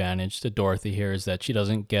disadvantage to Dorothy here is that she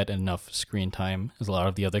doesn't get enough screen time as a lot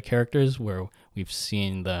of the other characters, where we've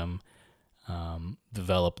seen them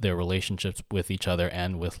develop their relationships with each other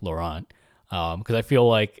and with Laurent. Because I feel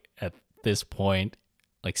like at this point,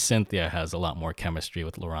 like, Cynthia has a lot more chemistry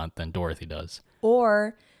with Laurent than Dorothy does.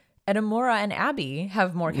 Or Edamura and Abby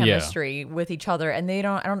have more chemistry with each other, and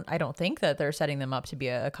I don't think that they're setting them up to be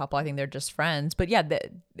a couple. I think they're just friends. But yeah,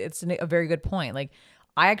 it's a very good point. Like,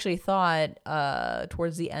 I actually thought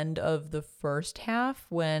towards the end of the first half,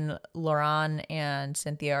 when Laurent and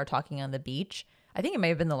Cynthia are talking on the beach, I think it may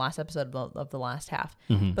have been the last episode of the last half,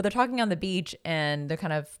 but they're talking on the beach and they're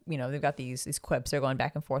kind of, they've got these quips. They're going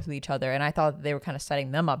back and forth with each other. And I thought they were kind of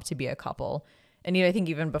setting them up to be a couple. And I think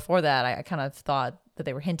even before that, I kind of thought that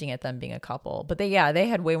they were hinting at them being a couple. But they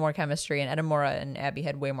had way more chemistry, and Edamura and Abby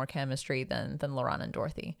had way more chemistry than Laurent and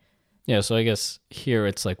Dorothy. Yeah, so I guess here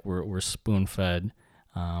it's like we're spoon-fed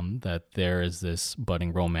that there is this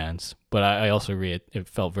budding romance. But I also agree it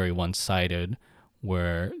felt very one-sided,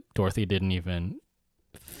 where Dorothy didn't even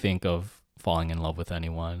think of falling in love with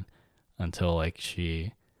anyone until not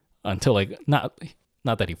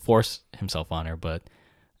that he forced himself on her, but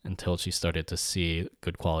until she started to see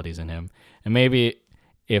good qualities in him. And maybe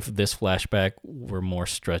if this flashback were more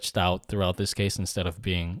stretched out throughout this case, instead of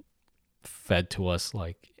being fed to us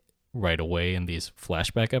like right away in these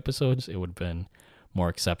flashback episodes, it would have been more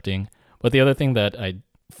accepting. But the other thing that I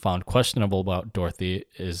found questionable about Dorothy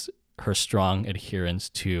is her strong adherence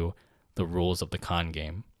to the rules of the con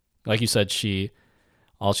game. Like you said,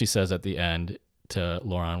 all she says at the end to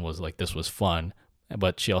Laurent was like, this was fun,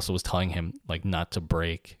 but she also was telling him like not to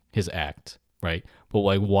break his act, right? But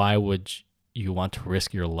like, why would you want to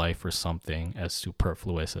risk your life for something as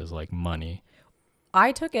superfluous as like money?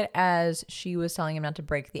 I took it as she was telling him not to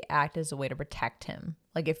break the act as a way to protect him.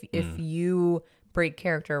 Like, if you break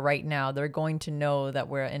character right now, they're going to know that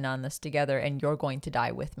we're in on this together and you're going to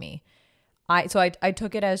die with me. I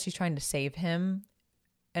took it as she's trying to save him,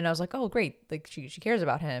 and I was like, oh great, like she cares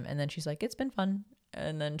about him. And then she's like, it's been fun,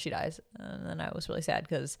 and then she dies. And then I was really sad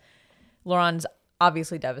because Laurent's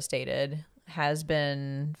obviously devastated, has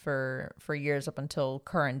been for years up until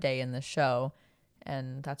current day in the show,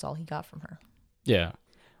 and that's all he got from her. Yeah,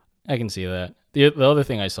 I can see that. The other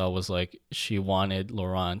thing I saw was like she wanted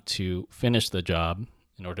Laurent to finish the job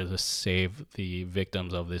in order to save the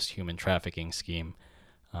victims of this human trafficking scheme.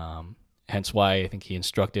 Hence why I think he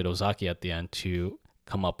instructed Ozaki at the end to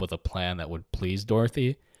come up with a plan that would please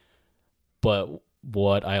Dorothy. But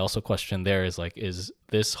what I also question there is like, is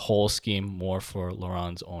this whole scheme more for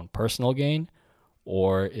Laurent's own personal gain,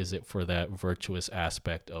 or is it for that virtuous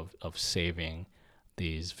aspect of saving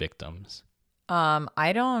these victims?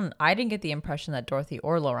 I didn't get the impression that Dorothy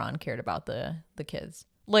or Laurent cared about the kids.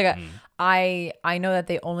 Like, I know that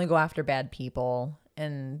they only go after bad people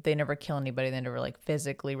and they never kill anybody. They never like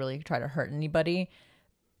physically really try to hurt anybody.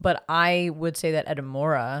 But I would say that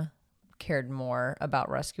Edamura cared more about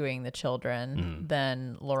rescuing the children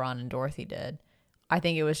than Laurent and Dorothy did. I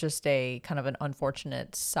think it was just a kind of an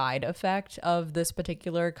unfortunate side effect of this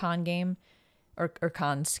particular con game or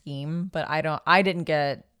con scheme. But I didn't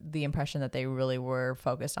get the impression that they really were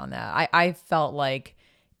focused on that. I felt like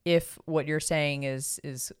if what you're saying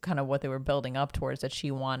is kind of what they were building up towards, that she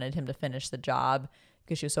wanted him to finish the job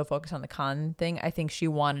because she was so focused on the con thing, I think she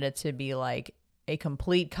wanted it to be like a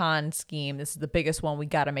complete con scheme. This is the biggest one. We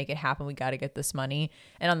got to make it happen. We got to get this money.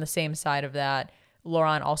 And on the same side of that,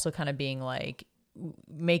 Laurent also kind of being like,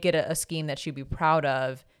 make it a scheme that she'd be proud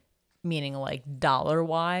of, meaning like dollar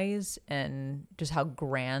wise and just how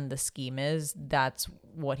grand the scheme is. That's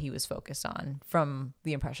what he was focused on from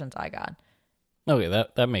the impressions I got. Okay,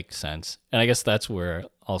 that makes sense. And I guess that's where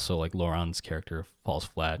also like Laurent's character falls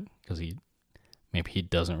flat, because he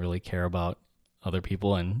doesn't really care about other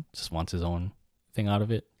people and just wants his own thing out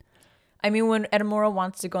of it. I mean, when Edamura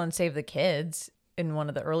wants to go and save the kids, in one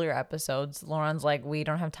of the earlier episodes, Laurent's like, we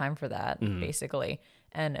don't have time for that, Mm-hmm. basically.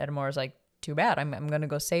 And Edamora's like, too bad. I'm going to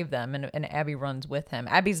go save them. And Abby runs with him.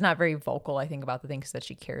 Abby's not very vocal, I think, about the things that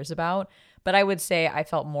she cares about. But I would say I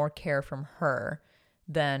felt more care from her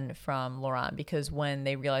than from Laurent, because when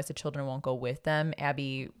they realize the children won't go with them,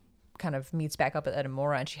 Abby kind of meets back up with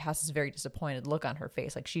Edamora, and she has this very disappointed look on her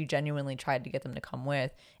face. Like, she genuinely tried to get them to come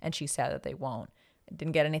with, and she's sad that they won't.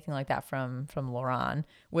 Didn't get anything like that from Laurent,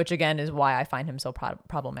 which again is why I find him so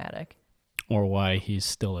problematic. Or why he's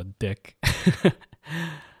still a dick.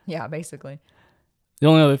 Yeah, basically. The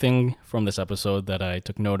only other thing from this episode that I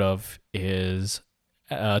took note of is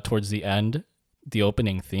towards the end, the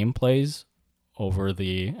opening theme plays over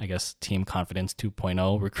the, I guess, Team Confidence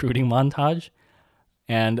 2.0 recruiting montage.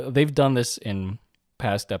 And they've done this in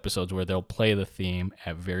past episodes where they'll play the theme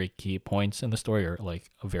at very key points in the story, or like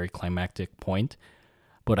a very climactic point.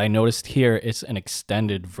 But I noticed here it's an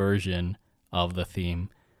extended version of the theme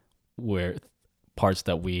where parts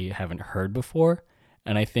that we haven't heard before.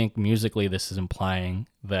 And I think musically this is implying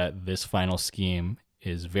that this final scheme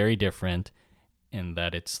is very different, in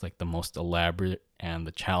that it's like the most elaborate and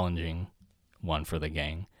the challenging one for the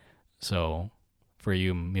gang. So for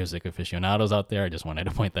you music aficionados out there, I just wanted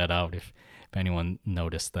to point that out if anyone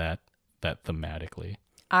noticed that thematically.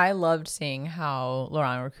 I loved seeing how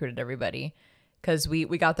Laurent recruited everybody, because we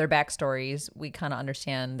got their backstories. We kind of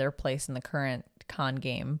understand their place in the current con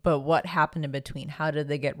game, but what happened in between? How did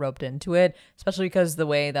they get roped into it? Especially because the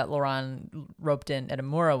way that Laurent roped in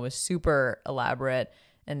Edamura was super elaborate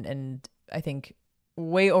and I think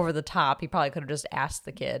way over the top. He probably could have just asked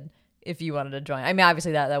the kid if you wanted to join. I mean,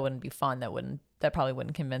 obviously that wouldn't be fun. That probably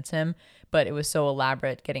wouldn't convince him, but it was so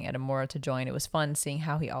elaborate getting Edamura to join. It was fun seeing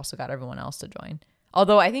how he also got everyone else to join.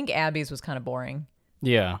 Although I think Abby's was kind of boring.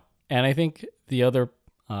 Yeah. And I think the other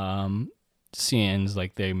scenes,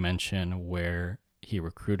 like they mention where he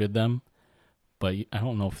recruited them, but I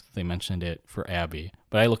don't know if they mentioned it for Abby.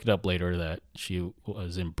 But I looked it up later that she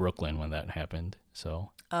was in Brooklyn when that happened.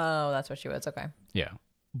 So. Oh, that's where she was. Okay. Yeah.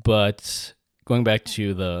 But going back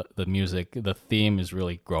to the music, the theme is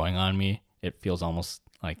really growing on me. It feels almost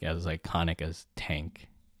like as iconic as Tank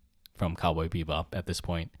from Cowboy Bebop at this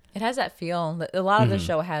point. It has that feel. A lot of the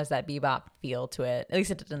show has that bebop feel to it. At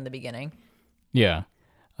least it did in the beginning. Yeah.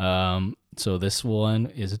 So this one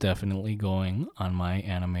is definitely going on my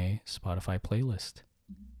anime Spotify playlist.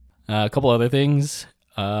 A couple other things.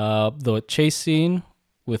 The chase scene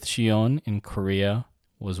with Shion in Korea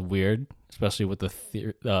was weird, especially with the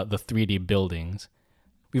 3D buildings.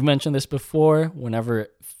 We've mentioned this before. Whenever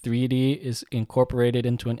 3D is incorporated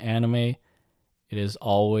into an anime, it is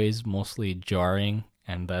always mostly jarring,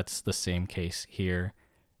 and that's the same case here.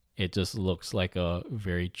 It just looks like a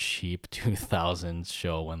very cheap 2000s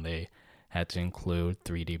show when they had to include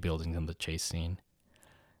 3D buildings in the chase scene.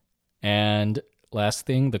 And last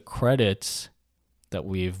thing, the credits that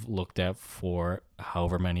we've looked at for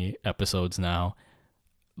however many episodes now,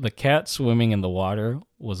 the cat swimming in the water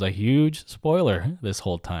was a huge spoiler this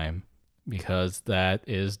whole time, because that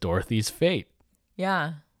is Dorothy's fate.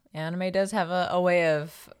 Yeah. Anime does have a way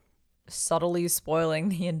of subtly spoiling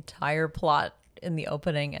the entire plot in the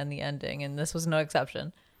opening and the ending, and this was no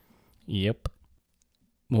exception. Yep.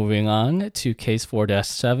 Moving on to Case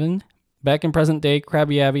 4-7. Back in present day,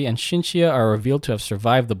 Krabby Abby and Shinchia are revealed to have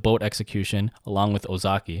survived the boat execution along with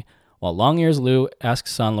Ozaki, while Long Ears Lou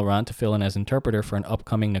asks Saint Laurent to fill in as interpreter for an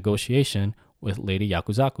upcoming negotiation with Lady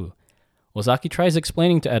Yakuzaku. Ozaki tries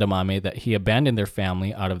explaining to Edamame that he abandoned their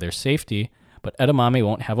family out of their safety, but Edamame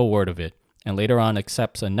won't have a word of it, and later on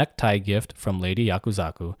accepts a necktie gift from Lady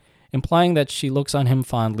Yakuzaku, implying that she looks on him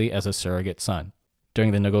fondly as a surrogate son.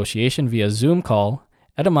 During the negotiation via Zoom call,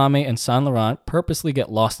 Edamame and Saint Laurent purposely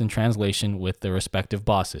get lost in translation with their respective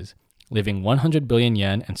bosses, leaving 100 billion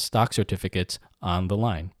yen and stock certificates on the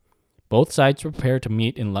line. Both sides prepare to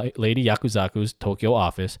meet in Lady Yakuzaku's Tokyo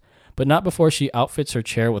office, but not before she outfits her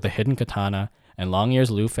chair with a hidden katana, and Long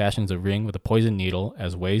Ears Lou fashions a ring with a poison needle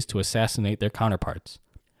as ways to assassinate their counterparts.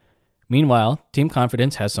 Meanwhile, Team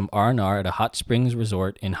Confidence has some R&R at a hot springs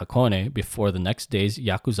resort in Hakone before the next day's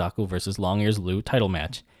Yakuzaku vs. Long Ears Lou title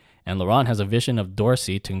match, and Laurent has a vision of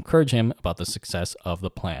Dorsey to encourage him about the success of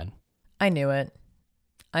the plan. I knew it.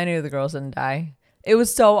 I knew the girls didn't die. It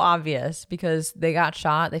was so obvious because they got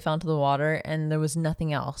shot, they fell into the water, and there was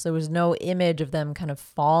nothing else. There was no image of them kind of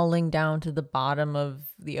falling down to the bottom of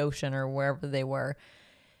the ocean or wherever they were.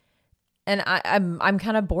 And I'm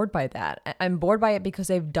kind of bored by that. I'm bored by it because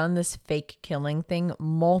they've done this fake killing thing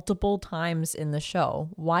multiple times in the show.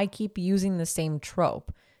 Why keep using the same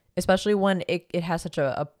trope? Especially when it has such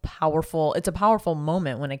a powerful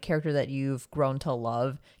moment when a character that you've grown to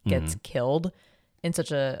love gets killed. in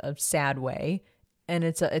such a sad way. And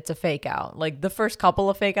it's a fake out. Like the first couple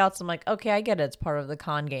of fake outs, I'm like, okay, I get it. It's part of the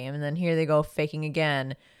con game. And then here they go faking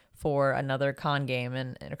again for another con game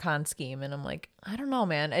and a con scheme. And I'm like, I don't know,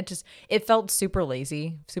 man. It felt super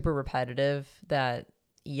lazy, super repetitive that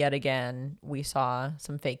yet again we saw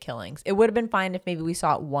some fake killings. It would have been fine if maybe we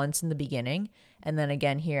saw it once in the beginning and then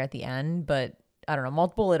again here at the end. But I don't know,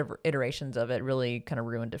 multiple iterations of it really kind of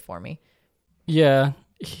ruined it for me. Yeah,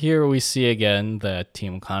 here we see again that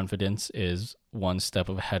Team Confidence is one step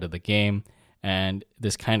ahead of the game, and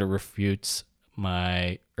this kind of refutes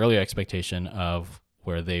my earlier expectation of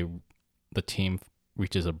where the team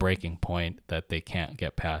reaches a breaking point that they can't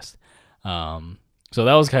get past. So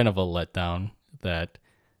that was kind of a letdown. That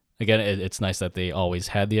again, it's nice that they always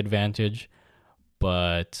had the advantage,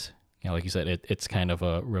 but like you said, it's kind of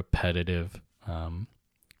a repetitive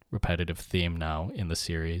theme now in the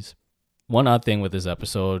series. One odd thing with this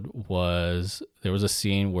episode was there was a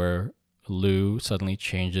scene where Lu suddenly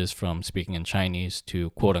changes from speaking in Chinese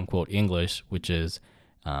to quote unquote English, which is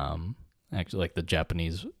actually like the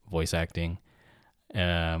Japanese voice acting.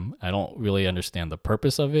 I don't really understand the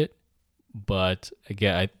purpose of it, but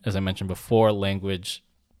again, as I mentioned before, language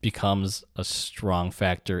becomes a strong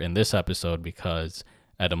factor in this episode because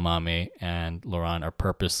Edamame and Laurent are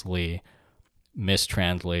purposely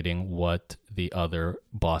mistranslating what the other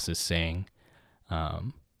boss is saying.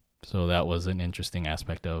 So that was an interesting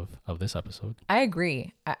aspect of this episode. I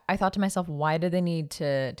agree. I thought to myself, why did they need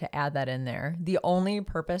to add that in there? The only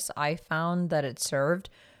purpose I found that it served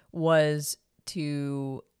was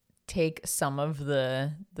to take some of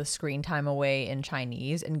the screen time away in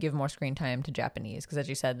Chinese and give more screen time to Japanese. Because as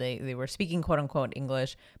you said, they were speaking quote unquote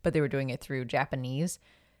English, but they were doing it through Japanese.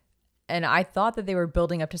 And I thought that they were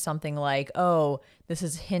building up to something like, oh, this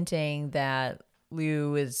is hinting that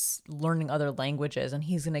Liu is learning other languages and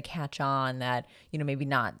he's going to catch on that, maybe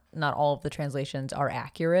not all of the translations are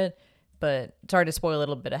accurate. But sorry to spoil a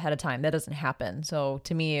little bit ahead of time. That doesn't happen. So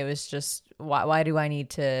to me, it was just, why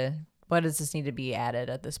does this need to be added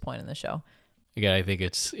at this point in the show? Again, I think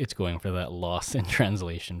it's going for that lost in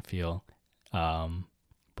translation feel.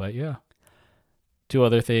 But yeah. Two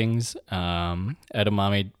other things.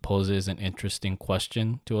 Edamame poses an interesting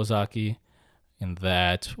question to Ozaki, and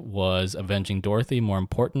that was avenging Dorothy more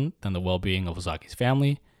important than the well-being of Ozaki's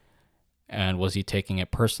family? And was he taking it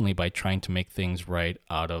personally by trying to make things right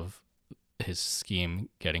out of his scheme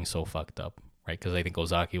getting so fucked up? Right? Because I think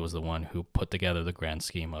Ozaki was the one who put together the grand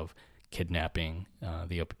scheme of kidnapping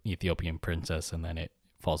the Ethiopian princess, and then it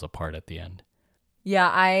falls apart at the end. Yeah,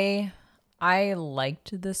 I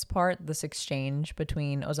liked this part, this exchange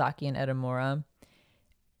between Ozaki and Edamura,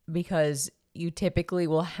 because you typically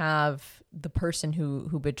will have the person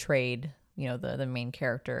who betrayed, the main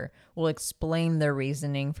character will explain their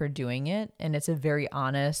reasoning for doing it. And it's a very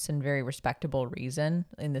honest and very respectable reason.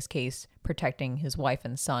 In this case, protecting his wife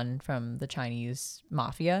and son from the Chinese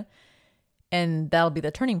mafia. And that'll be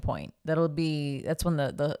the turning point. That's when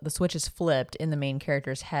the switch is flipped in the main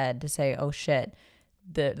character's head to say, oh shit,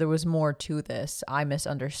 there was more to this. I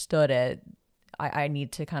misunderstood it. I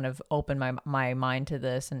need to kind of open my mind to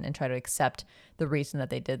this and try to accept the reason that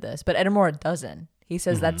they did this. But Edamura doesn't. He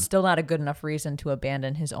says that's still not a good enough reason to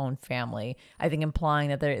abandon his own family. I think implying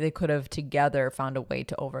that they could have together found a way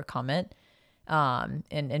to overcome it.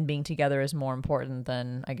 And being together is more important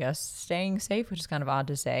than, I guess, staying safe, which is kind of odd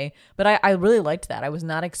to say. But I really liked that. I was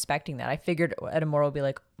not expecting that. I figured Edamura would be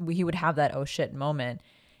like, he would have that oh shit moment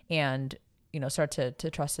and, start to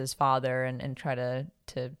trust his father and try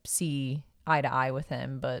to see eye to eye with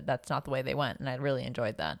him, but that's not the way they went, and I really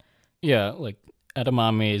enjoyed that. Yeah, like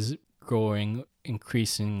Edamame is growing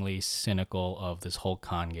increasingly cynical of this whole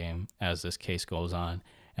con game as this case goes on,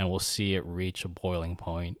 and we'll see it reach a boiling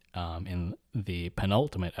point in the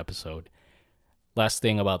penultimate episode. Last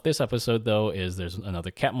thing about this episode, though, is there's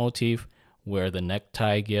another cat motif where the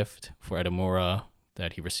necktie gift for Edamura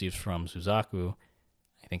that he receives from Suzaku,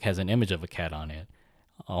 I think, has an image of a cat on it,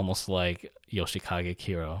 almost like Yoshikage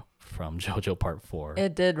Kira from JoJo Part 4.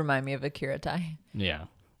 It did remind me of Akira Tai. Yeah,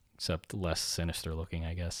 except less sinister looking,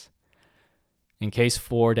 I guess. In case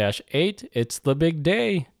 4-8, it's the big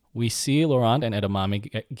day. We see Laurent and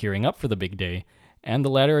Edamame gearing up for the big day, and the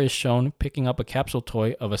latter is shown picking up a capsule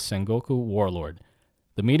toy of a Sengoku warlord.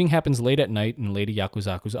 The meeting happens late at night in Lady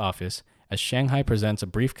Yakuzaku's office, as Shanghai presents a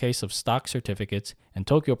briefcase of stock certificates and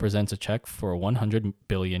Tokyo presents a check for 100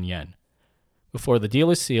 billion yen. Before the deal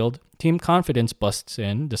is sealed, Team Confidence busts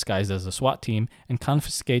in, disguised as a SWAT team, and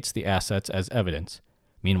confiscates the assets as evidence.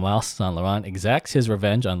 Meanwhile, Saint Laurent exacts his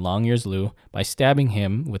revenge on Long Ears Liu by stabbing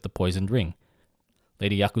him with the poisoned ring.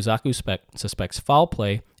 Lady Yakuzaku suspects foul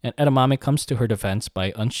play, and Edamame comes to her defense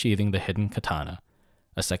by unsheathing the hidden katana.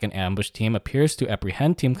 A second ambush team appears to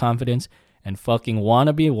apprehend Team Confidence, and fucking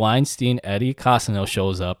wannabe Weinstein Eddie Casino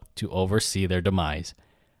shows up to oversee their demise.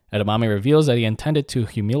 Edamame reveals that he intended to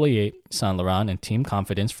humiliate Saint Laurent and Team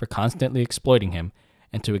Confidence for constantly exploiting him,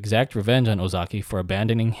 and to exact revenge on Ozaki for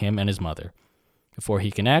abandoning him and his mother. Before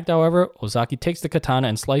he can act, however, Ozaki takes the katana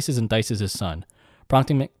and slices and dices his son,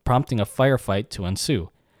 prompting a firefight to ensue.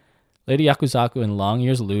 Lady Yakuzaku and Long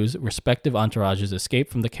Ears Lu's respective entourages escape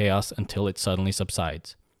from the chaos until it suddenly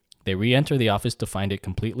subsides. They re-enter the office to find it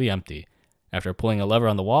completely empty. After pulling a lever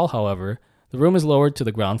on the wall, however, the room is lowered to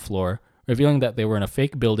the ground floor, revealing that they were in a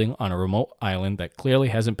fake building on a remote island that clearly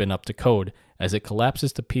hasn't been up to code, as it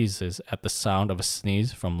collapses to pieces at the sound of a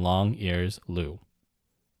sneeze from Long Ears Lu.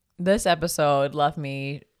 This episode left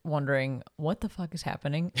me wondering, what the fuck is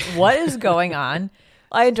happening? What is going on?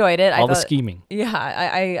 I enjoyed it. All the scheming. Yeah,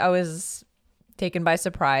 I was taken by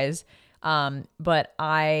surprise. But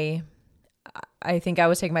I think I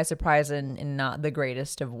was taken by surprise in not the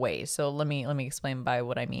greatest of ways. So let me explain by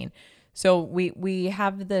what I mean. So we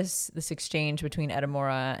have this exchange between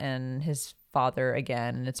Edamura and his father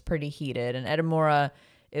again, and it's pretty heated. And Edamura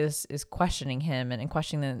is questioning him and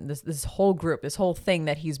questioning this whole group, this whole thing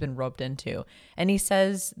that he's been roped into. And he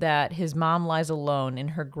says that his mom lies alone in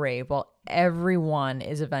her grave while everyone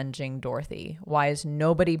is avenging Dorothy. Why is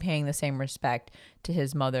nobody paying the same respect to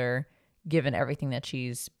his mother, given everything that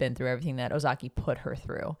she's been through, everything that Ozaki put her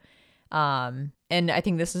through? And I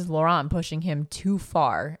think this is Laurent pushing him too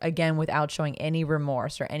far, again, without showing any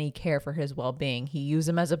remorse or any care for his well-being. He used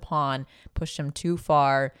him as a pawn, pushed him too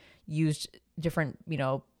far, used different,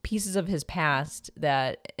 pieces of his past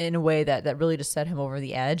that in a way that really just set him over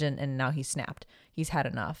the edge. And now he's snapped. He's had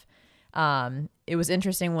enough. It was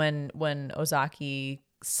interesting when Ozaki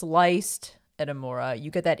sliced Edamura,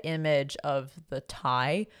 you get that image of the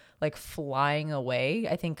tie like flying away.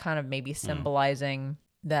 I think kind of maybe symbolizing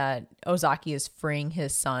that Ozaki is freeing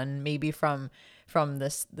his son, maybe from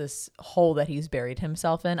this hole that he's buried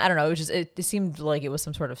himself in. I don't know. It seemed like it was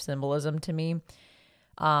some sort of symbolism to me.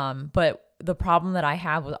 But the problem that I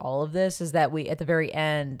have with all of this is that at the very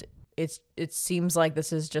end, it seems like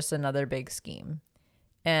this is just another big scheme.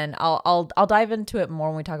 And I'll dive into it more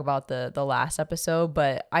when we talk about the last episode,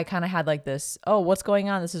 but I kind of had like this, oh, what's going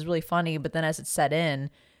on? This is really funny. But then as it set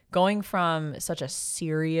in, going from such a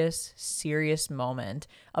serious moment,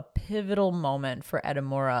 a pivotal moment for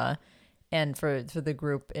Edamura and for the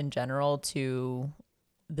group in general, to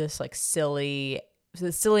this like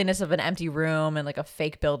the silliness of an empty room and like a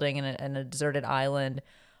fake building and a deserted island,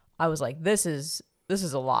 I was like, this is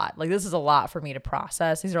a lot. Like, this is a lot for me to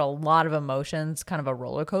process. These are a lot of emotions, kind of a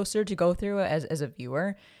roller coaster to go through as a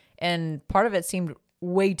viewer. And part of it seemed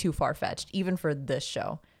way too far-fetched, even for this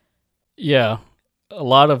show. Yeah. A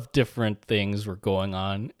lot of different things were going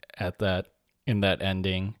on in that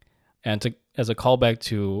ending. And as a callback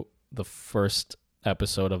to the first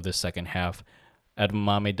episode of this second half,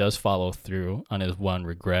 Edamame does follow through on his one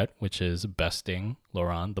regret, which is besting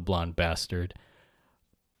Laurent, the blonde bastard.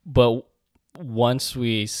 But once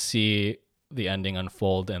we see the ending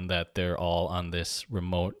unfold and that they're all on this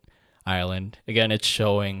remote island, again, it's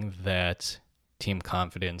showing that Team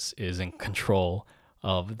Confidence is in control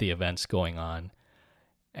of the events going on.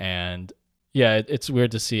 And yeah, it's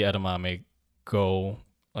weird to see Edamame go,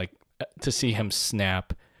 like, to see him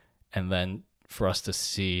snap, and then for us to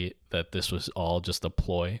see that this was all just a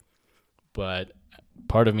ploy. But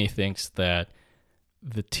part of me thinks that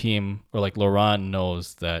the team, or like Laurent,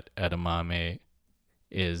 knows that Edamame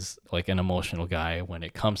is like an emotional guy when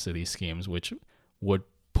it comes to these schemes, which would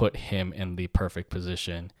put him in the perfect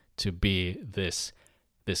position to be this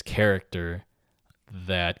character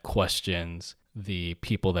that questions the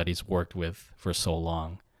people that he's worked with for so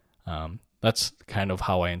long. That's kind of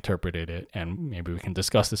how I interpreted it, and maybe we can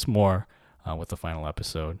discuss this more with the final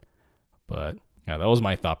episode. But yeah, that was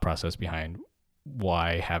my thought process behind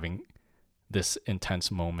why having this intense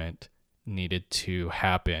moment needed to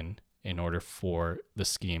happen in order for the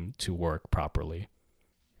scheme to work properly.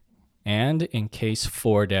 And in case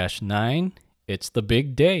 4-9, it's the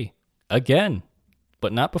big day again.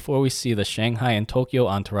 But not before we see the Shanghai and Tokyo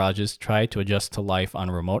entourages try to adjust to life on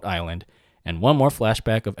a remote island, and one more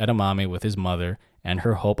flashback of Edamame with his mother and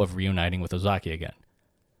her hope of reuniting with Ozaki again.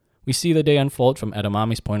 We see the day unfold from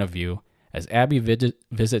Edamame's point of view as Abby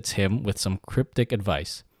visits him with some cryptic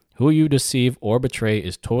advice. Who you deceive or betray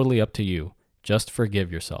is totally up to you. Just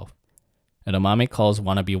forgive yourself. Edamame calls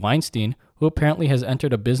wannabe Weinstein, who apparently has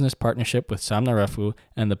entered a business partnership with Samnarefu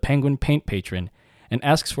and the Penguin Paint patron, and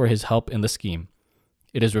asks for his help in the scheme.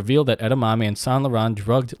 It is revealed that Edamame and Saint Laurent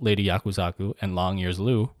drugged Lady Yakuzaku and Long Ears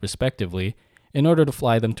Lu, respectively, in order to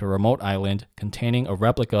fly them to a remote island containing a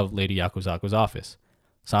replica of Lady Yakuzaku's office.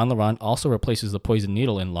 Saint Laurent also replaces the poison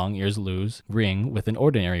needle in Long Ears Lu's ring with an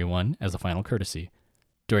ordinary one as a final courtesy.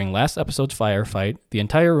 During last episode's firefight, the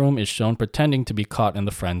entire room is shown pretending to be caught in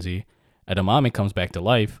the frenzy. Edamame comes back to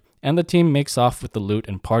life, and the team makes off with the loot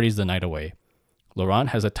and parties the night away. Laurent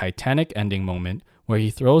has a titanic ending moment where he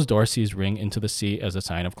throws Dorsey's ring into the sea as a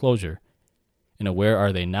sign of closure. In a Where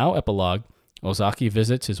Are They Now epilogue, Ozaki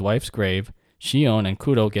visits his wife's grave, Shion and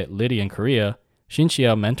Kudo get Liddy in Korea,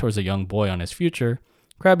 Shinchia mentors a young boy on his future,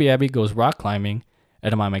 Krabby Abby goes rock climbing,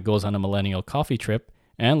 Edamame goes on a millennial coffee trip,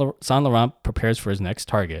 and Saint Laurent prepares for his next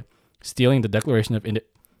target, stealing the Declaration of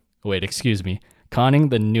conning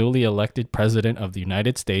the newly elected President of the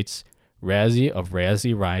United States, Razzie of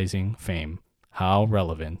Razzie Rising fame. How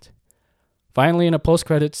relevant. Finally, in a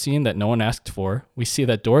post-credits scene that no one asked for, we see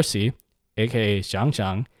that Dorsey, aka Xiang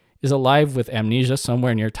Xiang, is alive with amnesia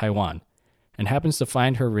somewhere near Taiwan, and happens to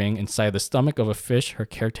find her ring inside the stomach of a fish her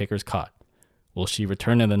caretakers caught. Will she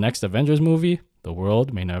return in the next Avengers movie? The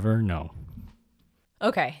world may never know.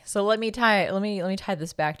 Okay, so let me tie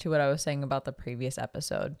this back to what I was saying about the previous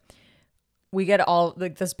episode. We get all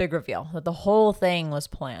this big reveal that the whole thing was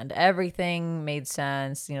planned. Everything made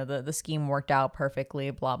sense. You know, the scheme worked out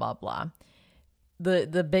perfectly, blah, blah, blah.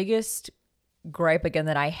 The biggest gripe, again,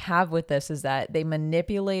 that I have with this is that they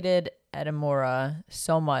manipulated Edamura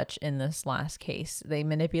so much in this last case. They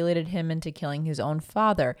manipulated him into killing his own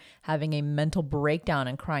father, having a mental breakdown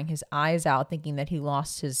and crying his eyes out, thinking that he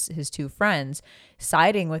lost his two friends,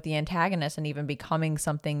 siding with the antagonist, and even becoming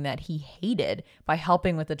something that he hated by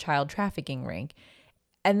helping with the child trafficking ring.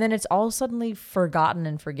 And then it's all suddenly forgotten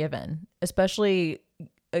and forgiven, especially,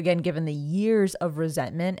 again, given the years of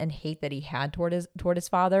resentment and hate that he had toward his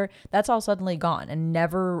father. That's all suddenly gone and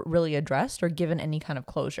never really addressed or given any kind of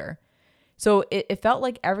closure. So it felt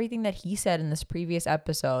like everything that he said in this previous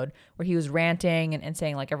episode, where he was ranting and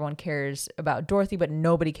saying like everyone cares about Dorothy, but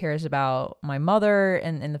nobody cares about my mother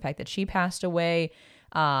and the fact that she passed away.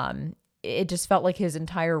 It just felt like his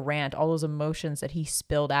entire rant, all those emotions that he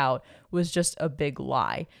spilled out, was just a big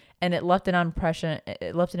lie. And it left an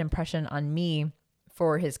impression on me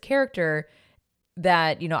for his character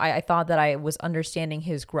that, you know, I thought that I was understanding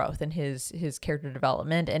his growth and his character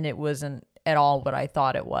development, and it wasn't at all what I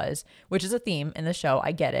thought it was, which is a theme in the show.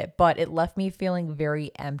 I get it, but it left me feeling very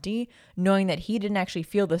empty, knowing that he didn't actually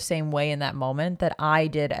feel the same way in that moment that I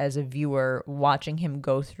did as a viewer watching him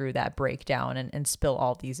go through that breakdown and spill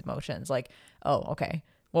all these emotions. Like, oh, okay,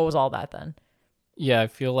 what was all that then? Yeah, I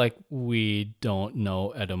feel like we don't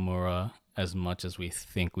know Edamura as much as we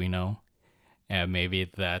think we know. And maybe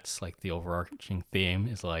that's like the overarching theme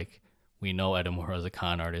is like, we know Edamura is a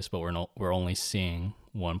con artist, but we're only seeing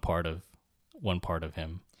one part of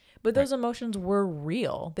him. But those emotions were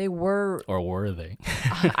real. They were. Or were they?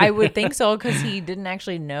 I would think so, because he didn't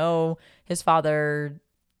actually know his father,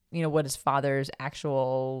 you know, what his father's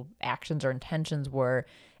actual actions or intentions were.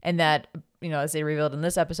 And that, you know, as they revealed in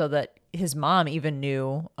this episode, that his mom even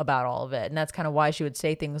knew about all of it. And that's kind of why she would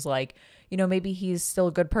say things like, you know, maybe he's still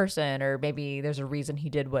a good person, or maybe there's a reason he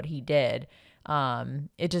did what he did.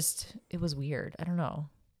 It was weird. I don't know.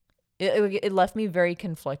 It left me very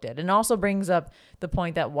conflicted, and also brings up the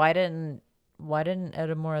point that why didn't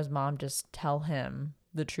Edamura's mom just tell him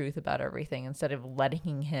the truth about everything instead of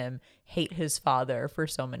letting him hate his father for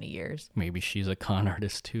so many years? Maybe she's a con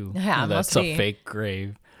artist too. Yeah, that's a fake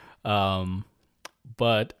grave.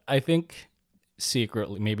 But I think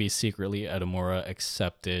secretly Edamura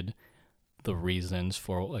accepted the reasons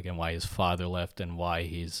for, again, why his father left and why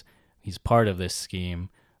he's part of this scheme,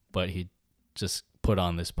 but he just put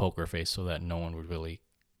on this poker face so that no one would really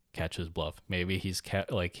catch his bluff. Maybe he's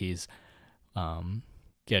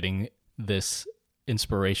getting this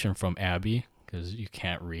inspiration from Abby, because you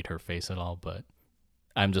can't read her face at all, but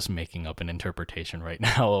I'm just making up an interpretation right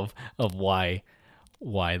now of why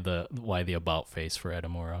the about face for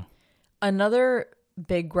Edamura. Another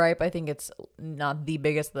big gripe, I think it's not the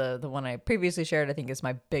biggest, the one I previously shared, I think is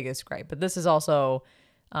my biggest gripe, but this is also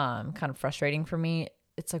kind of frustrating for me.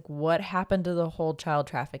 It's like, what happened to the whole child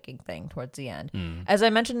trafficking thing towards the end? As I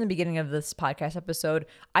mentioned in the beginning of this podcast episode,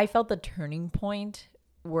 I felt the turning point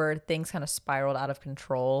where things kind of spiraled out of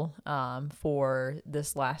control for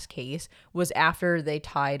this last case was after they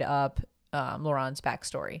tied up Laurent's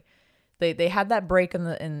backstory. They had that break in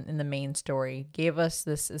the main story, gave us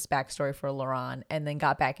this backstory for Laurent, and then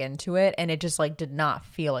got back into it, and it just like did not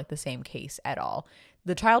feel like the same case at all.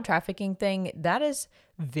 the child trafficking thing, that is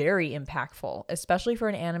very impactful, especially for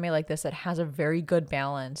an anime like this that has a very good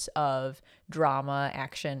balance of drama,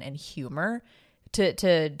 action, and humor.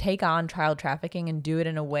 To take on child trafficking and do it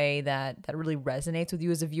in a way that really resonates with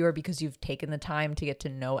you as a viewer because you've taken the time to get to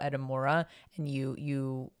know Edamura and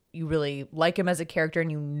you really like him as a character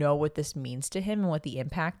and you know what this means to him and what the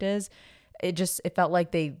impact is. It felt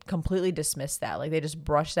like they completely dismissed that. Like they just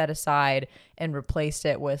brushed that aside and replaced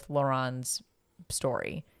it with Laurent's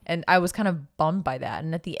story. And I was kind of bummed by that.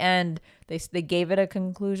 And at the end, they gave it a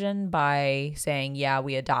conclusion by saying, yeah,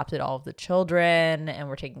 we adopted all of the children and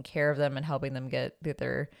we're taking care of them and helping them get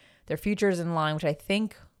their futures in line, which I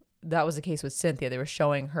think that was the case with Cynthia. They were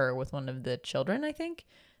showing her with one of the children, I think.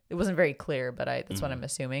 It wasn't very clear, but that's what I'm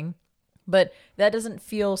assuming. But that doesn't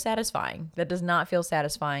feel satisfying. That does not feel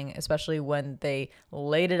satisfying, especially when they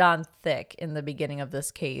laid it on thick in the beginning of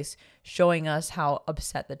this case, showing us how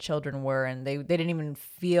upset the children were. And they didn't even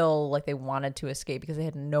feel like they wanted to escape because they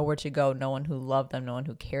had nowhere to go, no one who loved them, no one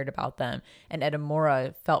who cared about them. And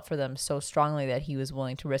Edamura felt for them so strongly that he was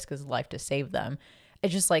willing to risk his life to save them.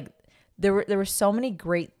 It's just like there were so many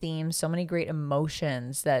great themes, so many great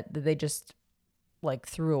emotions that they just like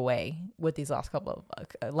threw away with these last couple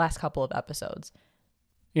of episodes.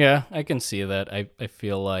 Yeah, I can see that. I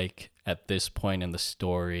feel like at this point in the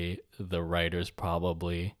story, the writers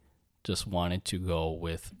probably just wanted to go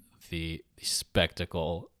with the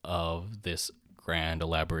spectacle of this grand,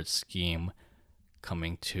 elaborate scheme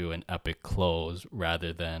coming to an epic close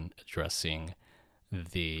rather than addressing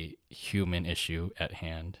the human issue at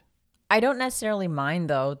hand. I don't necessarily mind,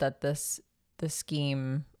 though, that the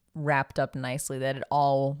scheme wrapped up nicely, that it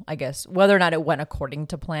all, I guess, whether or not it went according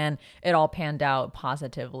to plan, it all panned out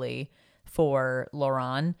positively for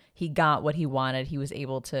Laurent. He got what he wanted. He was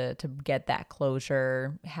able to get that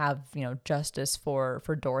closure, have, justice for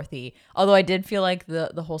Dorothy. Although I did feel like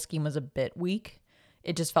the whole scheme was a bit weak.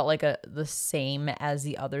 It just felt like the same as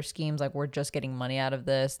the other schemes. Like, we're just getting money out of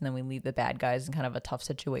this, and then we leave the bad guys in kind of a tough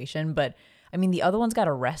situation. But, I mean, the other ones got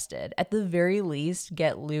arrested. At the very least,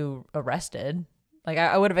 get Lou arrested. Like,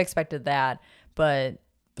 I would have expected that, but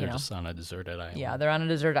they're just on a deserted island. Yeah, they're on a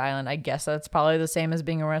deserted island. I guess that's probably the same as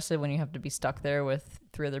being arrested when you have to be stuck there with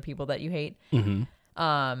 3 other people that you hate. Mm-hmm.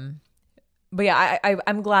 But yeah,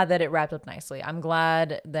 I'm glad that it wrapped up nicely. I'm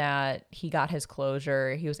glad that he got his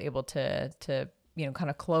closure. He was able to kind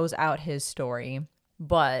of close out his story.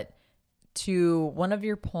 But to one of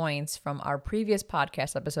your points from our previous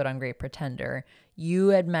podcast episode on Great Pretender, you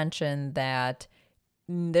had mentioned that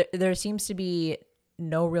there seems to be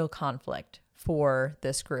no real conflict for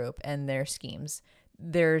this group and their schemes.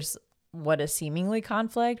 There's what is seemingly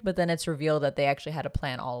conflict, but then it's revealed that they actually had a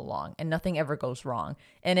plan all along and nothing ever goes wrong.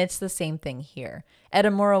 And it's the same thing here.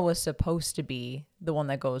 Edamura was supposed to be the one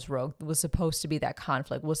that goes rogue, was supposed to be that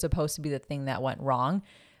conflict, was supposed to be the thing that went wrong,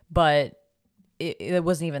 but it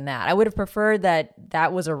wasn't even that. I would have preferred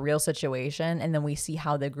that was a real situation, and then we see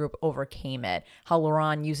how the group overcame it, how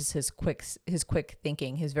Laurent uses his quick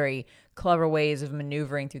thinking, his very clever ways of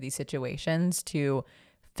maneuvering through these situations to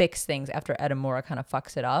fix things after Edamura kind of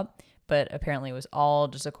fucks it up. But apparently it was all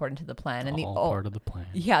just according to the plan. And all part of the plan.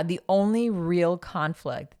 Yeah, the only real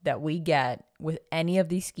conflict that we get with any of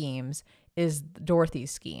these schemes is Dorothy's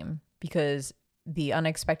scheme, because the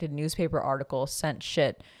unexpected newspaper article sent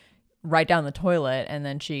shit right down the toilet, and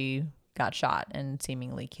then she got shot and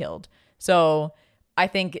seemingly killed. So I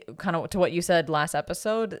think, kind of to what you said last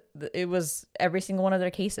episode, it was every single one of their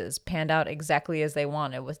cases panned out exactly as they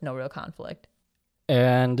wanted with no real conflict.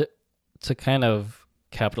 And to kind of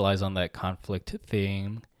capitalize on that conflict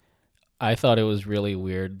theme, I thought it was really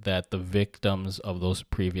weird that the victims of those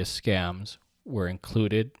previous scams were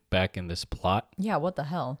included back in this plot. Yeah, what the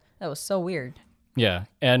hell? That was so weird. Yeah,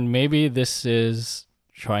 and maybe this is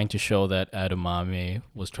trying to show that Edamame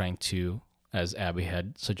was trying to, as Abby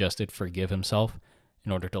had suggested, forgive himself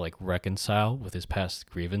in order to like reconcile with his past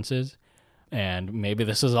grievances. And maybe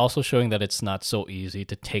this is also showing that it's not so easy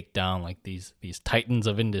to take down like these titans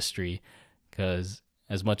of industry, because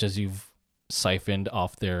as much as you've siphoned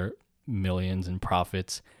off their millions in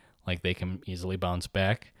profits, like they can easily bounce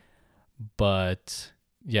back. But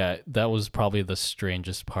yeah, that was probably the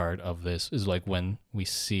strangest part of this, is like when we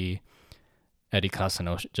see Eddie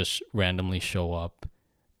Casano just randomly show up,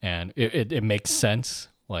 and it makes sense,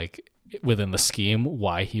 like within the scheme,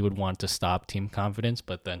 why he would want to stop Team Confidence,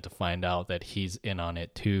 but then to find out that he's in on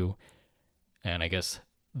it too. And I guess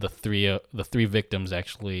the three victims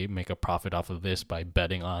actually make a profit off of this by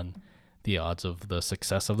betting on the odds of the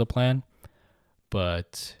success of the plan.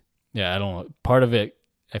 But yeah, I don't know.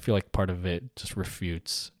 I feel like part of it just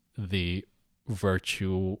refutes the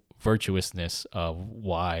virtue virtuousness of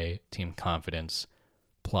why Team Confidence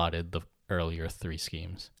plotted the earlier 3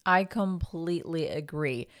 schemes. I completely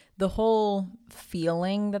agree. The whole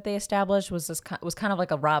feeling that they established was was kind of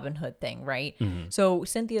like a Robin Hood thing, right? Mm-hmm. So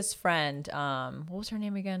Cynthia's friend, what was her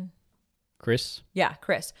name again? Chris? Yeah,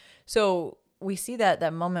 Chris. So we see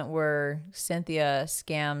that moment where Cynthia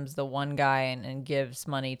scams the one guy and gives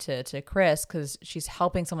money to Chris because she's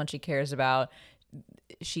helping someone she cares about.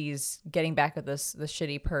 She's getting back at this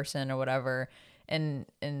shitty person or whatever. And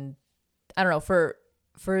I don't know, for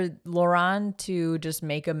Laurent to just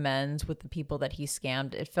make amends with the people that he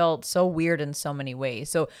scammed, it felt so weird in so many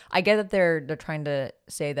ways. So I get that they're trying to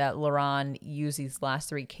say that Laurent used these last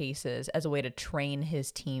 3 cases as a way to train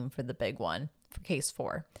his team for the big one, for case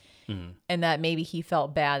 4. Mm-hmm. And that maybe he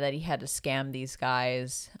felt bad that he had to scam these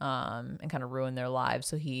guys and kind of ruin their lives.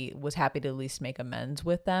 So he was happy to at least make amends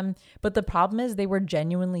with them. But the problem is they were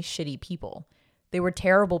genuinely shitty people. They were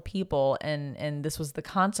terrible people, and this was the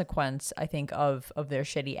consequence, I think, of their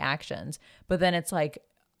shitty actions. But then it's like,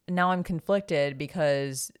 now I'm conflicted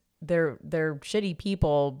because they're shitty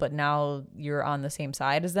people, but now you're on the same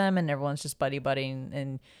side as them, and everyone's just buddy-buddying,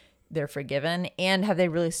 and they're forgiven. And have they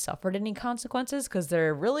really suffered any consequences? Because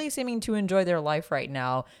they're really seeming to enjoy their life right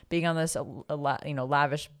now, being on this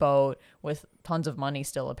lavish boat with tons of money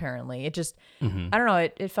still, apparently. It just, I don't know,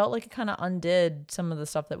 it felt like it kind of undid some of the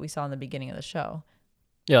stuff that we saw in the beginning of the show.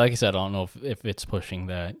 Yeah, like I said, I don't know if it's pushing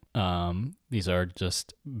that these are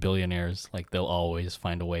just billionaires. Like, they'll always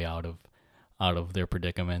find a way out of their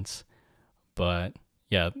predicaments. But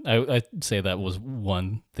yeah, I'd say that was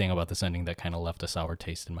one thing about this ending that kind of left a sour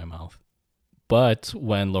taste in my mouth. But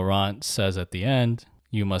when Laurent says at the end,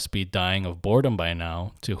 "You must be dying of boredom by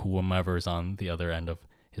now," to whomever's on the other end of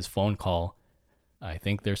his phone call, I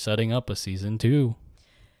think they're setting up a season 2.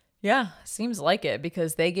 Yeah, seems like it,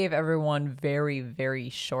 because they gave everyone very, very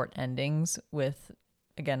short endings with,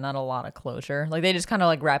 again, not a lot of closure. Like, they just kind of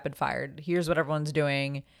like rapid fired. Here's what everyone's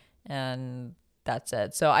doing, and that's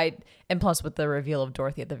it. So and plus with the reveal of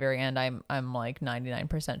Dorothy at the very end, I'm like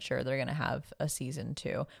 99% sure they're gonna have a season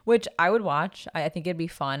 2, which I would watch. I think it'd be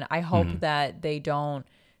fun. I hope that they don't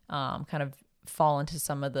kind of fall into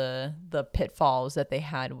some of the pitfalls that they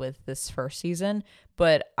had with this first season.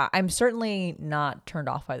 But I'm certainly not turned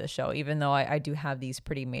off by the show, even though I do have these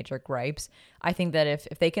pretty major gripes. I think that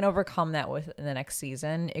if they can overcome that in the next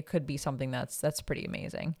season, it could be something that's pretty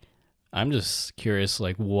amazing. I'm just curious,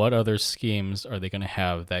 like, what other schemes are they going to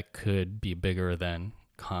have that could be bigger than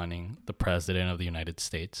conning the president of the United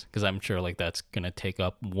States? Because I'm sure, like, that's going to take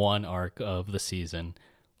up one arc of the season.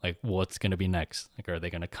 Like, what's going to be next? Like, are they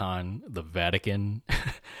going to con the Vatican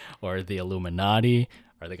or the Illuminati?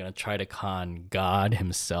 Are they going to try to con God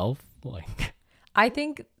himself? Like, I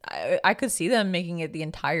think I could see them making it the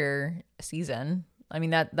entire season. I mean,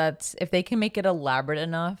 that's if they can make it elaborate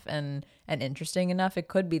enough and interesting enough, it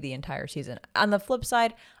could be the entire season. On the flip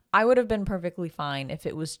side, I would have been perfectly fine if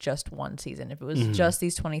it was just one season, if it was just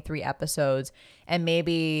these 23 episodes, and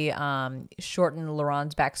maybe shorten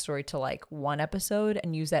Laurent's backstory to like 1 episode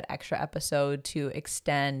and use that extra episode to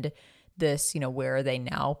extend this, where are they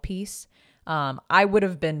now piece. I would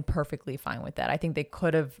have been perfectly fine with that. I think they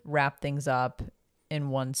could have wrapped things up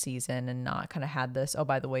in 1 season and not kind of had this, oh,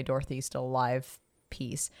 by the way, Dorothy's still alive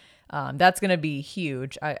piece. That's going to be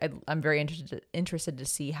huge. I'm very interested to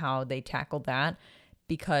see how they tackle that.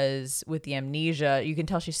 Because with the amnesia, you can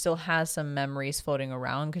tell she still has some memories floating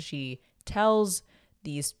around, because she tells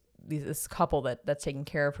this couple that's taking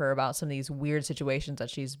care of her about some of these weird situations that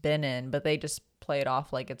she's been in, but they just play it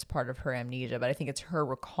off like it's part of her amnesia. But I think it's her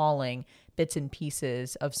recalling bits and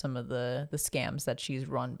pieces of some of the scams that she's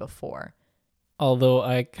run before. Although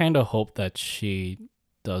I kind of hope that she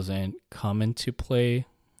doesn't come into play,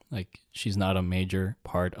 like she's not a major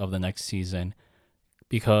part of the next season,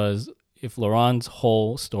 because if Laurent's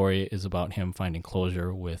whole story is about him finding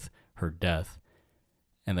closure with her death,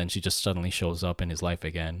 and then she just suddenly shows up in his life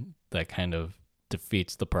again, that kind of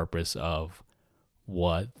defeats the purpose of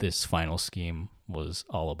what this final scheme was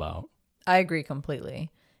all about. I agree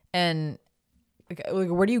completely. And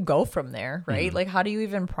where do you go from there, right? Like, how do you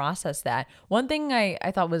even process that? One thing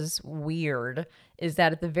I thought was weird is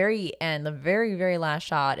that at the very end, the very, very last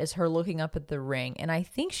shot is her looking up at the ring. And I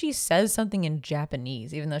think she says something in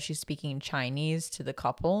Japanese, even though she's speaking Chinese to the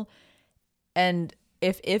couple. And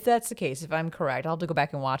if that's the case, if I'm correct, I'll have to go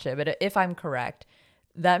back and watch it. But if I'm correct,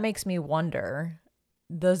 that makes me wonder,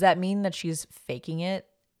 does that mean that she's faking it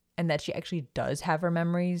and that she actually does have her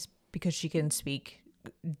memories because she can speak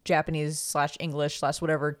Japanese/English/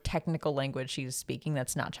 whatever technical language she's speaking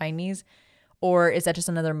that's not Chinese? Or is that just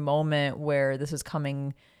another moment where this is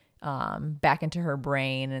coming back into her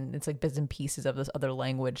brain, and it's like bits and pieces of this other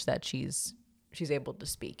language that she's able to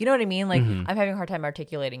speak. You know what I mean? Like I'm having a hard time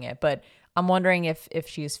articulating it, but I'm wondering if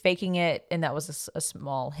she's faking it and that was a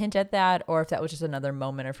small hint at that, or if that was just another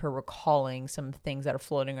moment of her recalling some things that are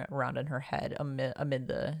floating around in her head amid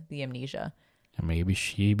the amnesia. And maybe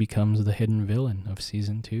she becomes the hidden villain of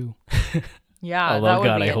season 2. Yeah. Although,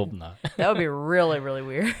 God, I hope not. That would be really, really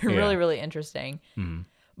weird. Yeah. Really, really interesting.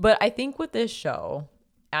 But I think with this show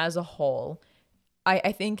as a whole,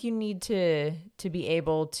 I think you need to be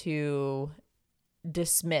able to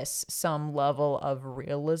dismiss some level of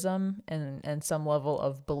realism and some level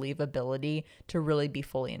of believability to really be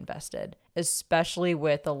fully invested, especially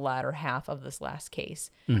with the latter half of this last case.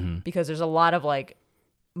 Because there's a lot of like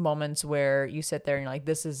moments where you sit there and you're like,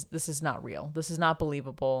 this is not real. This is not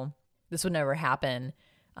believable. This would never happen.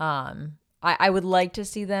 I would like to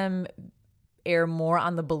see them air more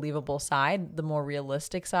on the believable side, the more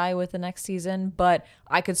realistic side with the next season, but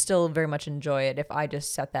I could still very much enjoy it if I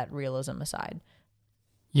just set that realism aside.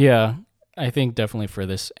 Yeah, I think definitely for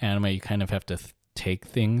this anime, you kind of have to take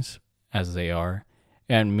things as they are.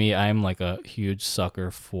 And me, I'm like a huge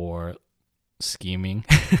sucker for scheming.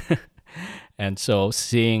 And so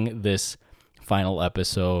seeing this final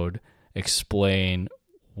episode explain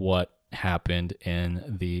what happened in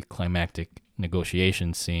the climactic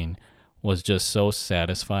negotiation scene was just so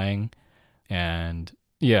satisfying. And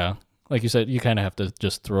yeah, like you said, you kind of have to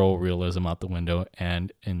just throw realism out the window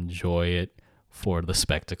and enjoy it for the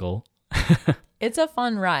spectacle. It's a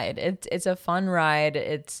fun ride. It's a fun ride.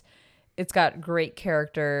 It's got great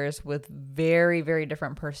characters with very, very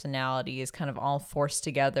different personalities, kind of all forced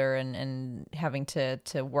together and having to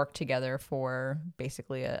work together for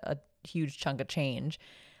basically a huge chunk of change.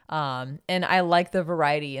 And I like the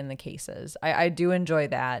variety in the cases. I do enjoy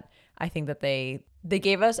that. I think that they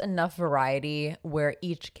gave us enough variety where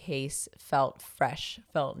each case felt fresh,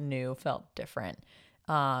 felt new, felt different.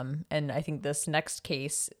 And I think this next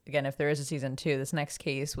case, again, if there is a season 2, this next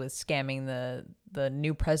case with scamming the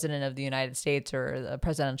new president of the United States or a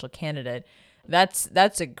presidential candidate,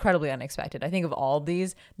 that's incredibly unexpected. I think of all of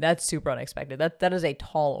these, that's super unexpected. That is a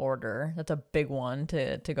tall order. That's a big one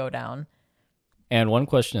to go down. And one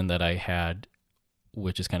question that I had,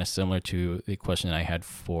 which is kind of similar to the question I had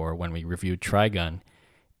for when we reviewed Trigun,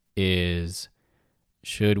 is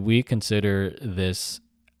should we consider this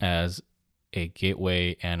as a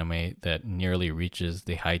gateway anime that nearly reaches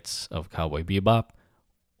the heights of Cowboy Bebop,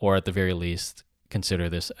 or at the very least consider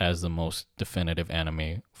this as the most definitive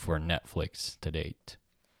anime for Netflix to date?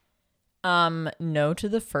 No to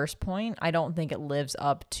the first point. I don't think it lives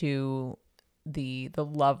up to the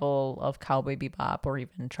level of Cowboy Bebop or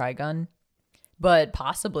even Trigun. But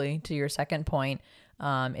possibly to your second point,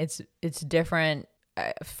 it's different.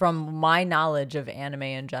 From my knowledge of anime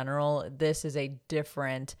in general, this is a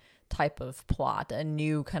different type of plot, a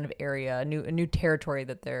new kind of area, a new territory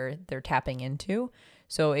that they're tapping into.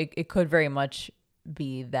 So it could very much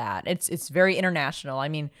be that. It's very international. I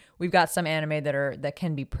mean, we've got some anime that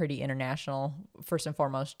can be pretty international. First and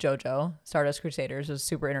foremost, JoJo, Stardust Crusaders is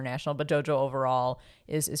super international, but JoJo overall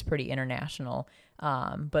is pretty international.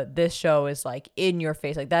 But this show is like in your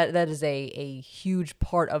face. Like that is a huge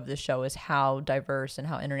part of the show is how diverse and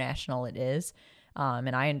how international it is.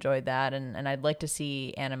 And I enjoyed that, and I'd like to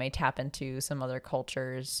see anime tap into some other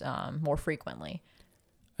cultures more frequently.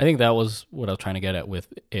 I think that was what I was trying to get at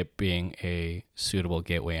with it being a suitable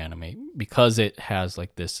gateway anime, because it has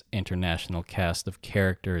like this international cast of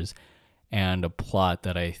characters and a plot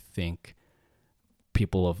that I think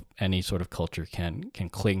people of any sort of culture can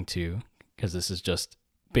cling to, because this is just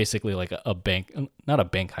basically like a bank, not a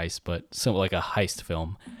bank heist, but some like a heist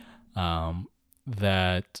film,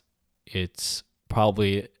 that it's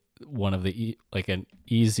probably one of the like an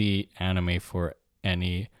easy anime for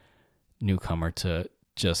any newcomer to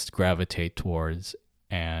just gravitate towards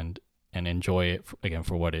and enjoy it again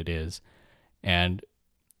for what it is. And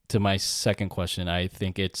to my second question, I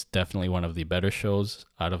think it's definitely one of the better shows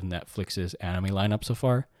out of Netflix's anime lineup so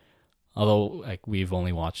far. Although like we've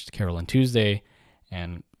only watched Carol and Tuesday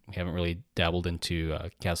and we haven't really dabbled into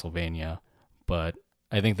Castlevania, but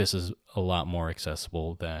I think this is a lot more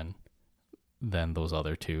accessible than those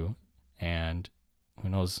other two. And who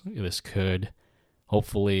knows, this could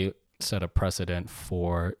hopefully set a precedent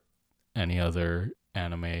for any other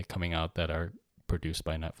anime coming out that are produced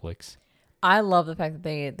by Netflix. I love the fact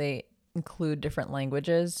that they include different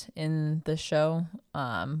languages in the show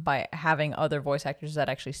by having other voice actors that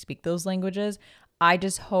actually speak those languages. I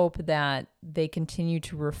just hope that they continue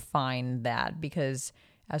to refine that because,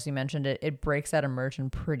 as you mentioned, it breaks that immersion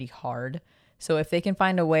pretty hard. So if they can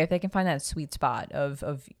find a way, if they can find that sweet spot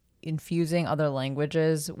of infusing other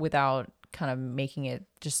languages without kind of making it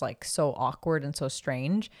just like so awkward and so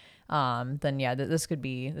strange, then yeah, this could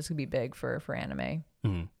be big for anime.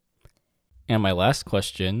 Mhm. And my last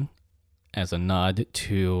question, as a nod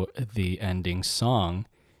to the ending song,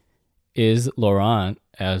 is Laurent,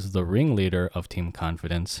 as the ringleader of Team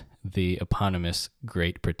Confidence, the eponymous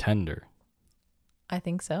Great Pretender? I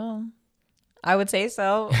think so. I would say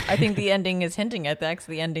so. I think the ending is hinting at that, because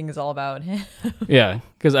the ending is all about him. Yeah,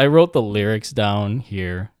 because I wrote the lyrics down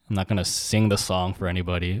here. I'm not going to sing the song for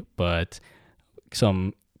anybody, but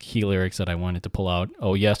some key lyrics that I wanted to pull out.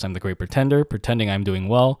 Oh, yes, I'm the great pretender, pretending I'm doing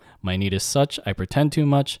well. My need is such, I pretend too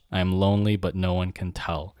much. I'm lonely, but no one can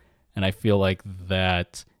tell. And I feel like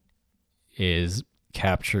that is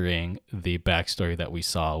capturing the backstory that we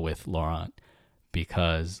saw with Laurent,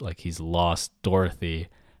 because like he's lost Dorothy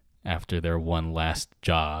after their one last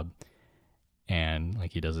job, and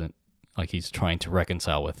like he doesn't, like he's trying to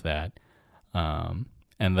reconcile with that.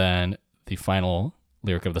 And then the final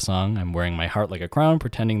lyric of the song, I'm wearing my heart like a crown,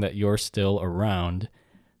 pretending that you're still around.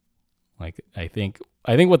 Like I think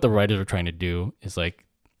what the writers are trying to do is like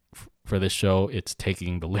for this show, it's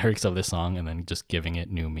taking the lyrics of this song and then just giving it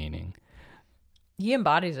new meaning. He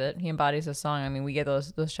embodies it. He embodies the song. I mean, we get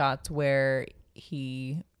those shots where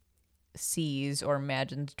he sees or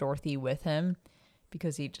imagines Dorothy with him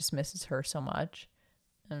because he just misses her so much.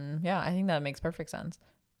 And yeah, I think that makes perfect sense.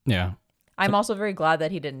 Yeah. I'm also very glad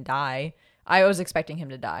that he didn't die. I was expecting him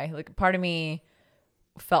to die. Like, part of me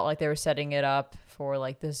felt like they were setting it up for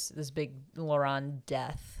like this big Laurent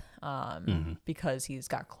death, because he's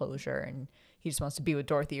got closure and he just wants to be with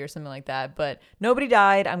Dorothy or something like that. But nobody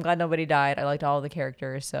died. I'm glad nobody died. I liked all the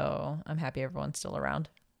characters, so I'm happy everyone's still around.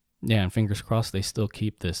 Yeah, and fingers crossed they still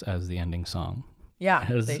keep this as the ending song. Yeah,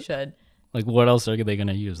 they should. Like, what else are they going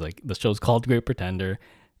to use? Like, the show's called Great Pretender,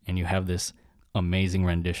 and you have this amazing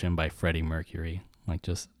rendition by Freddie Mercury. Like,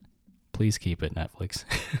 just please keep it, Netflix.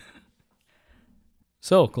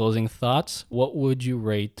 So, closing thoughts. What would you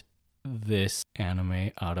rate this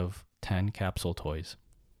anime out of 10 capsule toys?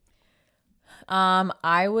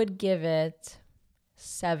 I would give it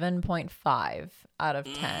 7.5 out of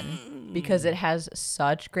 10 because it has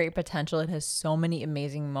such great potential. It has so many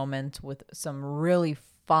amazing moments with some really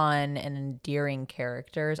fun and endearing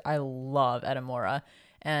characters. I love Edamura,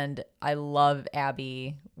 and I love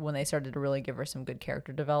Abby when they started to really give her some good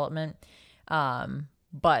character development.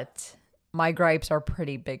 But my gripes are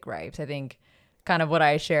pretty big gripes. I think kind of what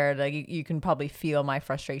I shared, like you can probably feel my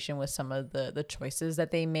frustration with some of the choices that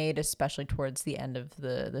they made, especially towards the end of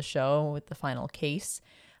the show with the final case.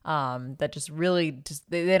 That just really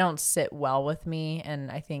they don't sit well with me,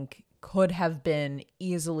 and I think could have been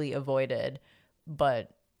easily avoided,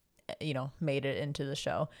 but made it into the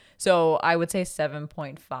show. So I would say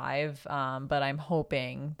 7.5, but I'm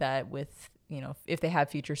hoping that with if they have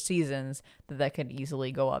future seasons, that could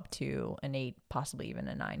easily go up to an 8, possibly even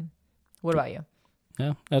a 9. What about you?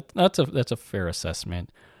 Yeah, that's a fair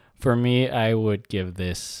assessment. For me, I would give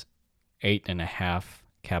this 8.5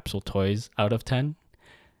 capsule toys out of 10.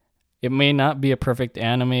 It may not be a perfect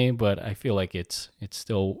anime, but I feel like it's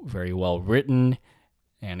still very well written,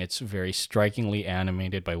 and it's very strikingly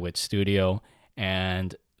animated by Wit Studio,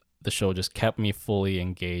 and the show just kept me fully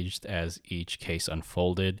engaged as each case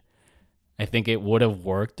unfolded. I think it would have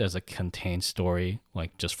worked as a contained story,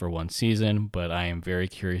 like just for one season, but I am very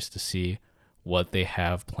curious to see what they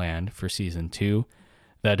have planned for season 2.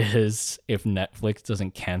 That is, if Netflix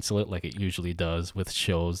doesn't cancel it like it usually does with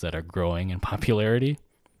shows that are growing in popularity.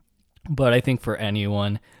 But I think for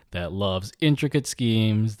anyone that loves intricate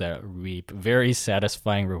schemes that reap very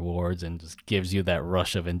satisfying rewards and just gives you that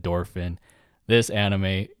rush of endorphin, this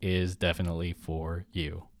anime is definitely for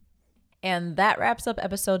you. And that wraps up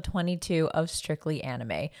episode 22 of Strictly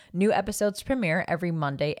Anime. New episodes premiere every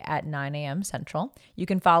Monday at 9 a.m. Central. You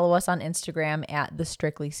can follow us on Instagram at The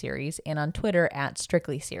Strictly Series and on Twitter at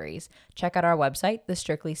Strictly Series. Check out our website,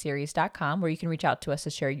 thestrictlyseries.com, where you can reach out to us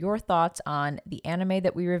to share your thoughts on the anime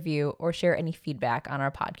that we review or share any feedback on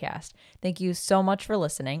our podcast. Thank you so much for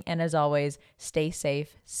listening. And as always, stay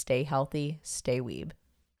safe, stay healthy, stay weeb.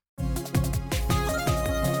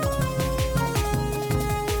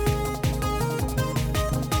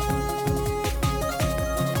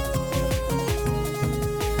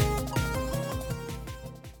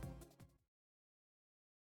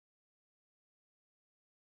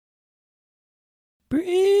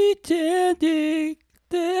 Pretending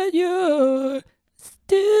that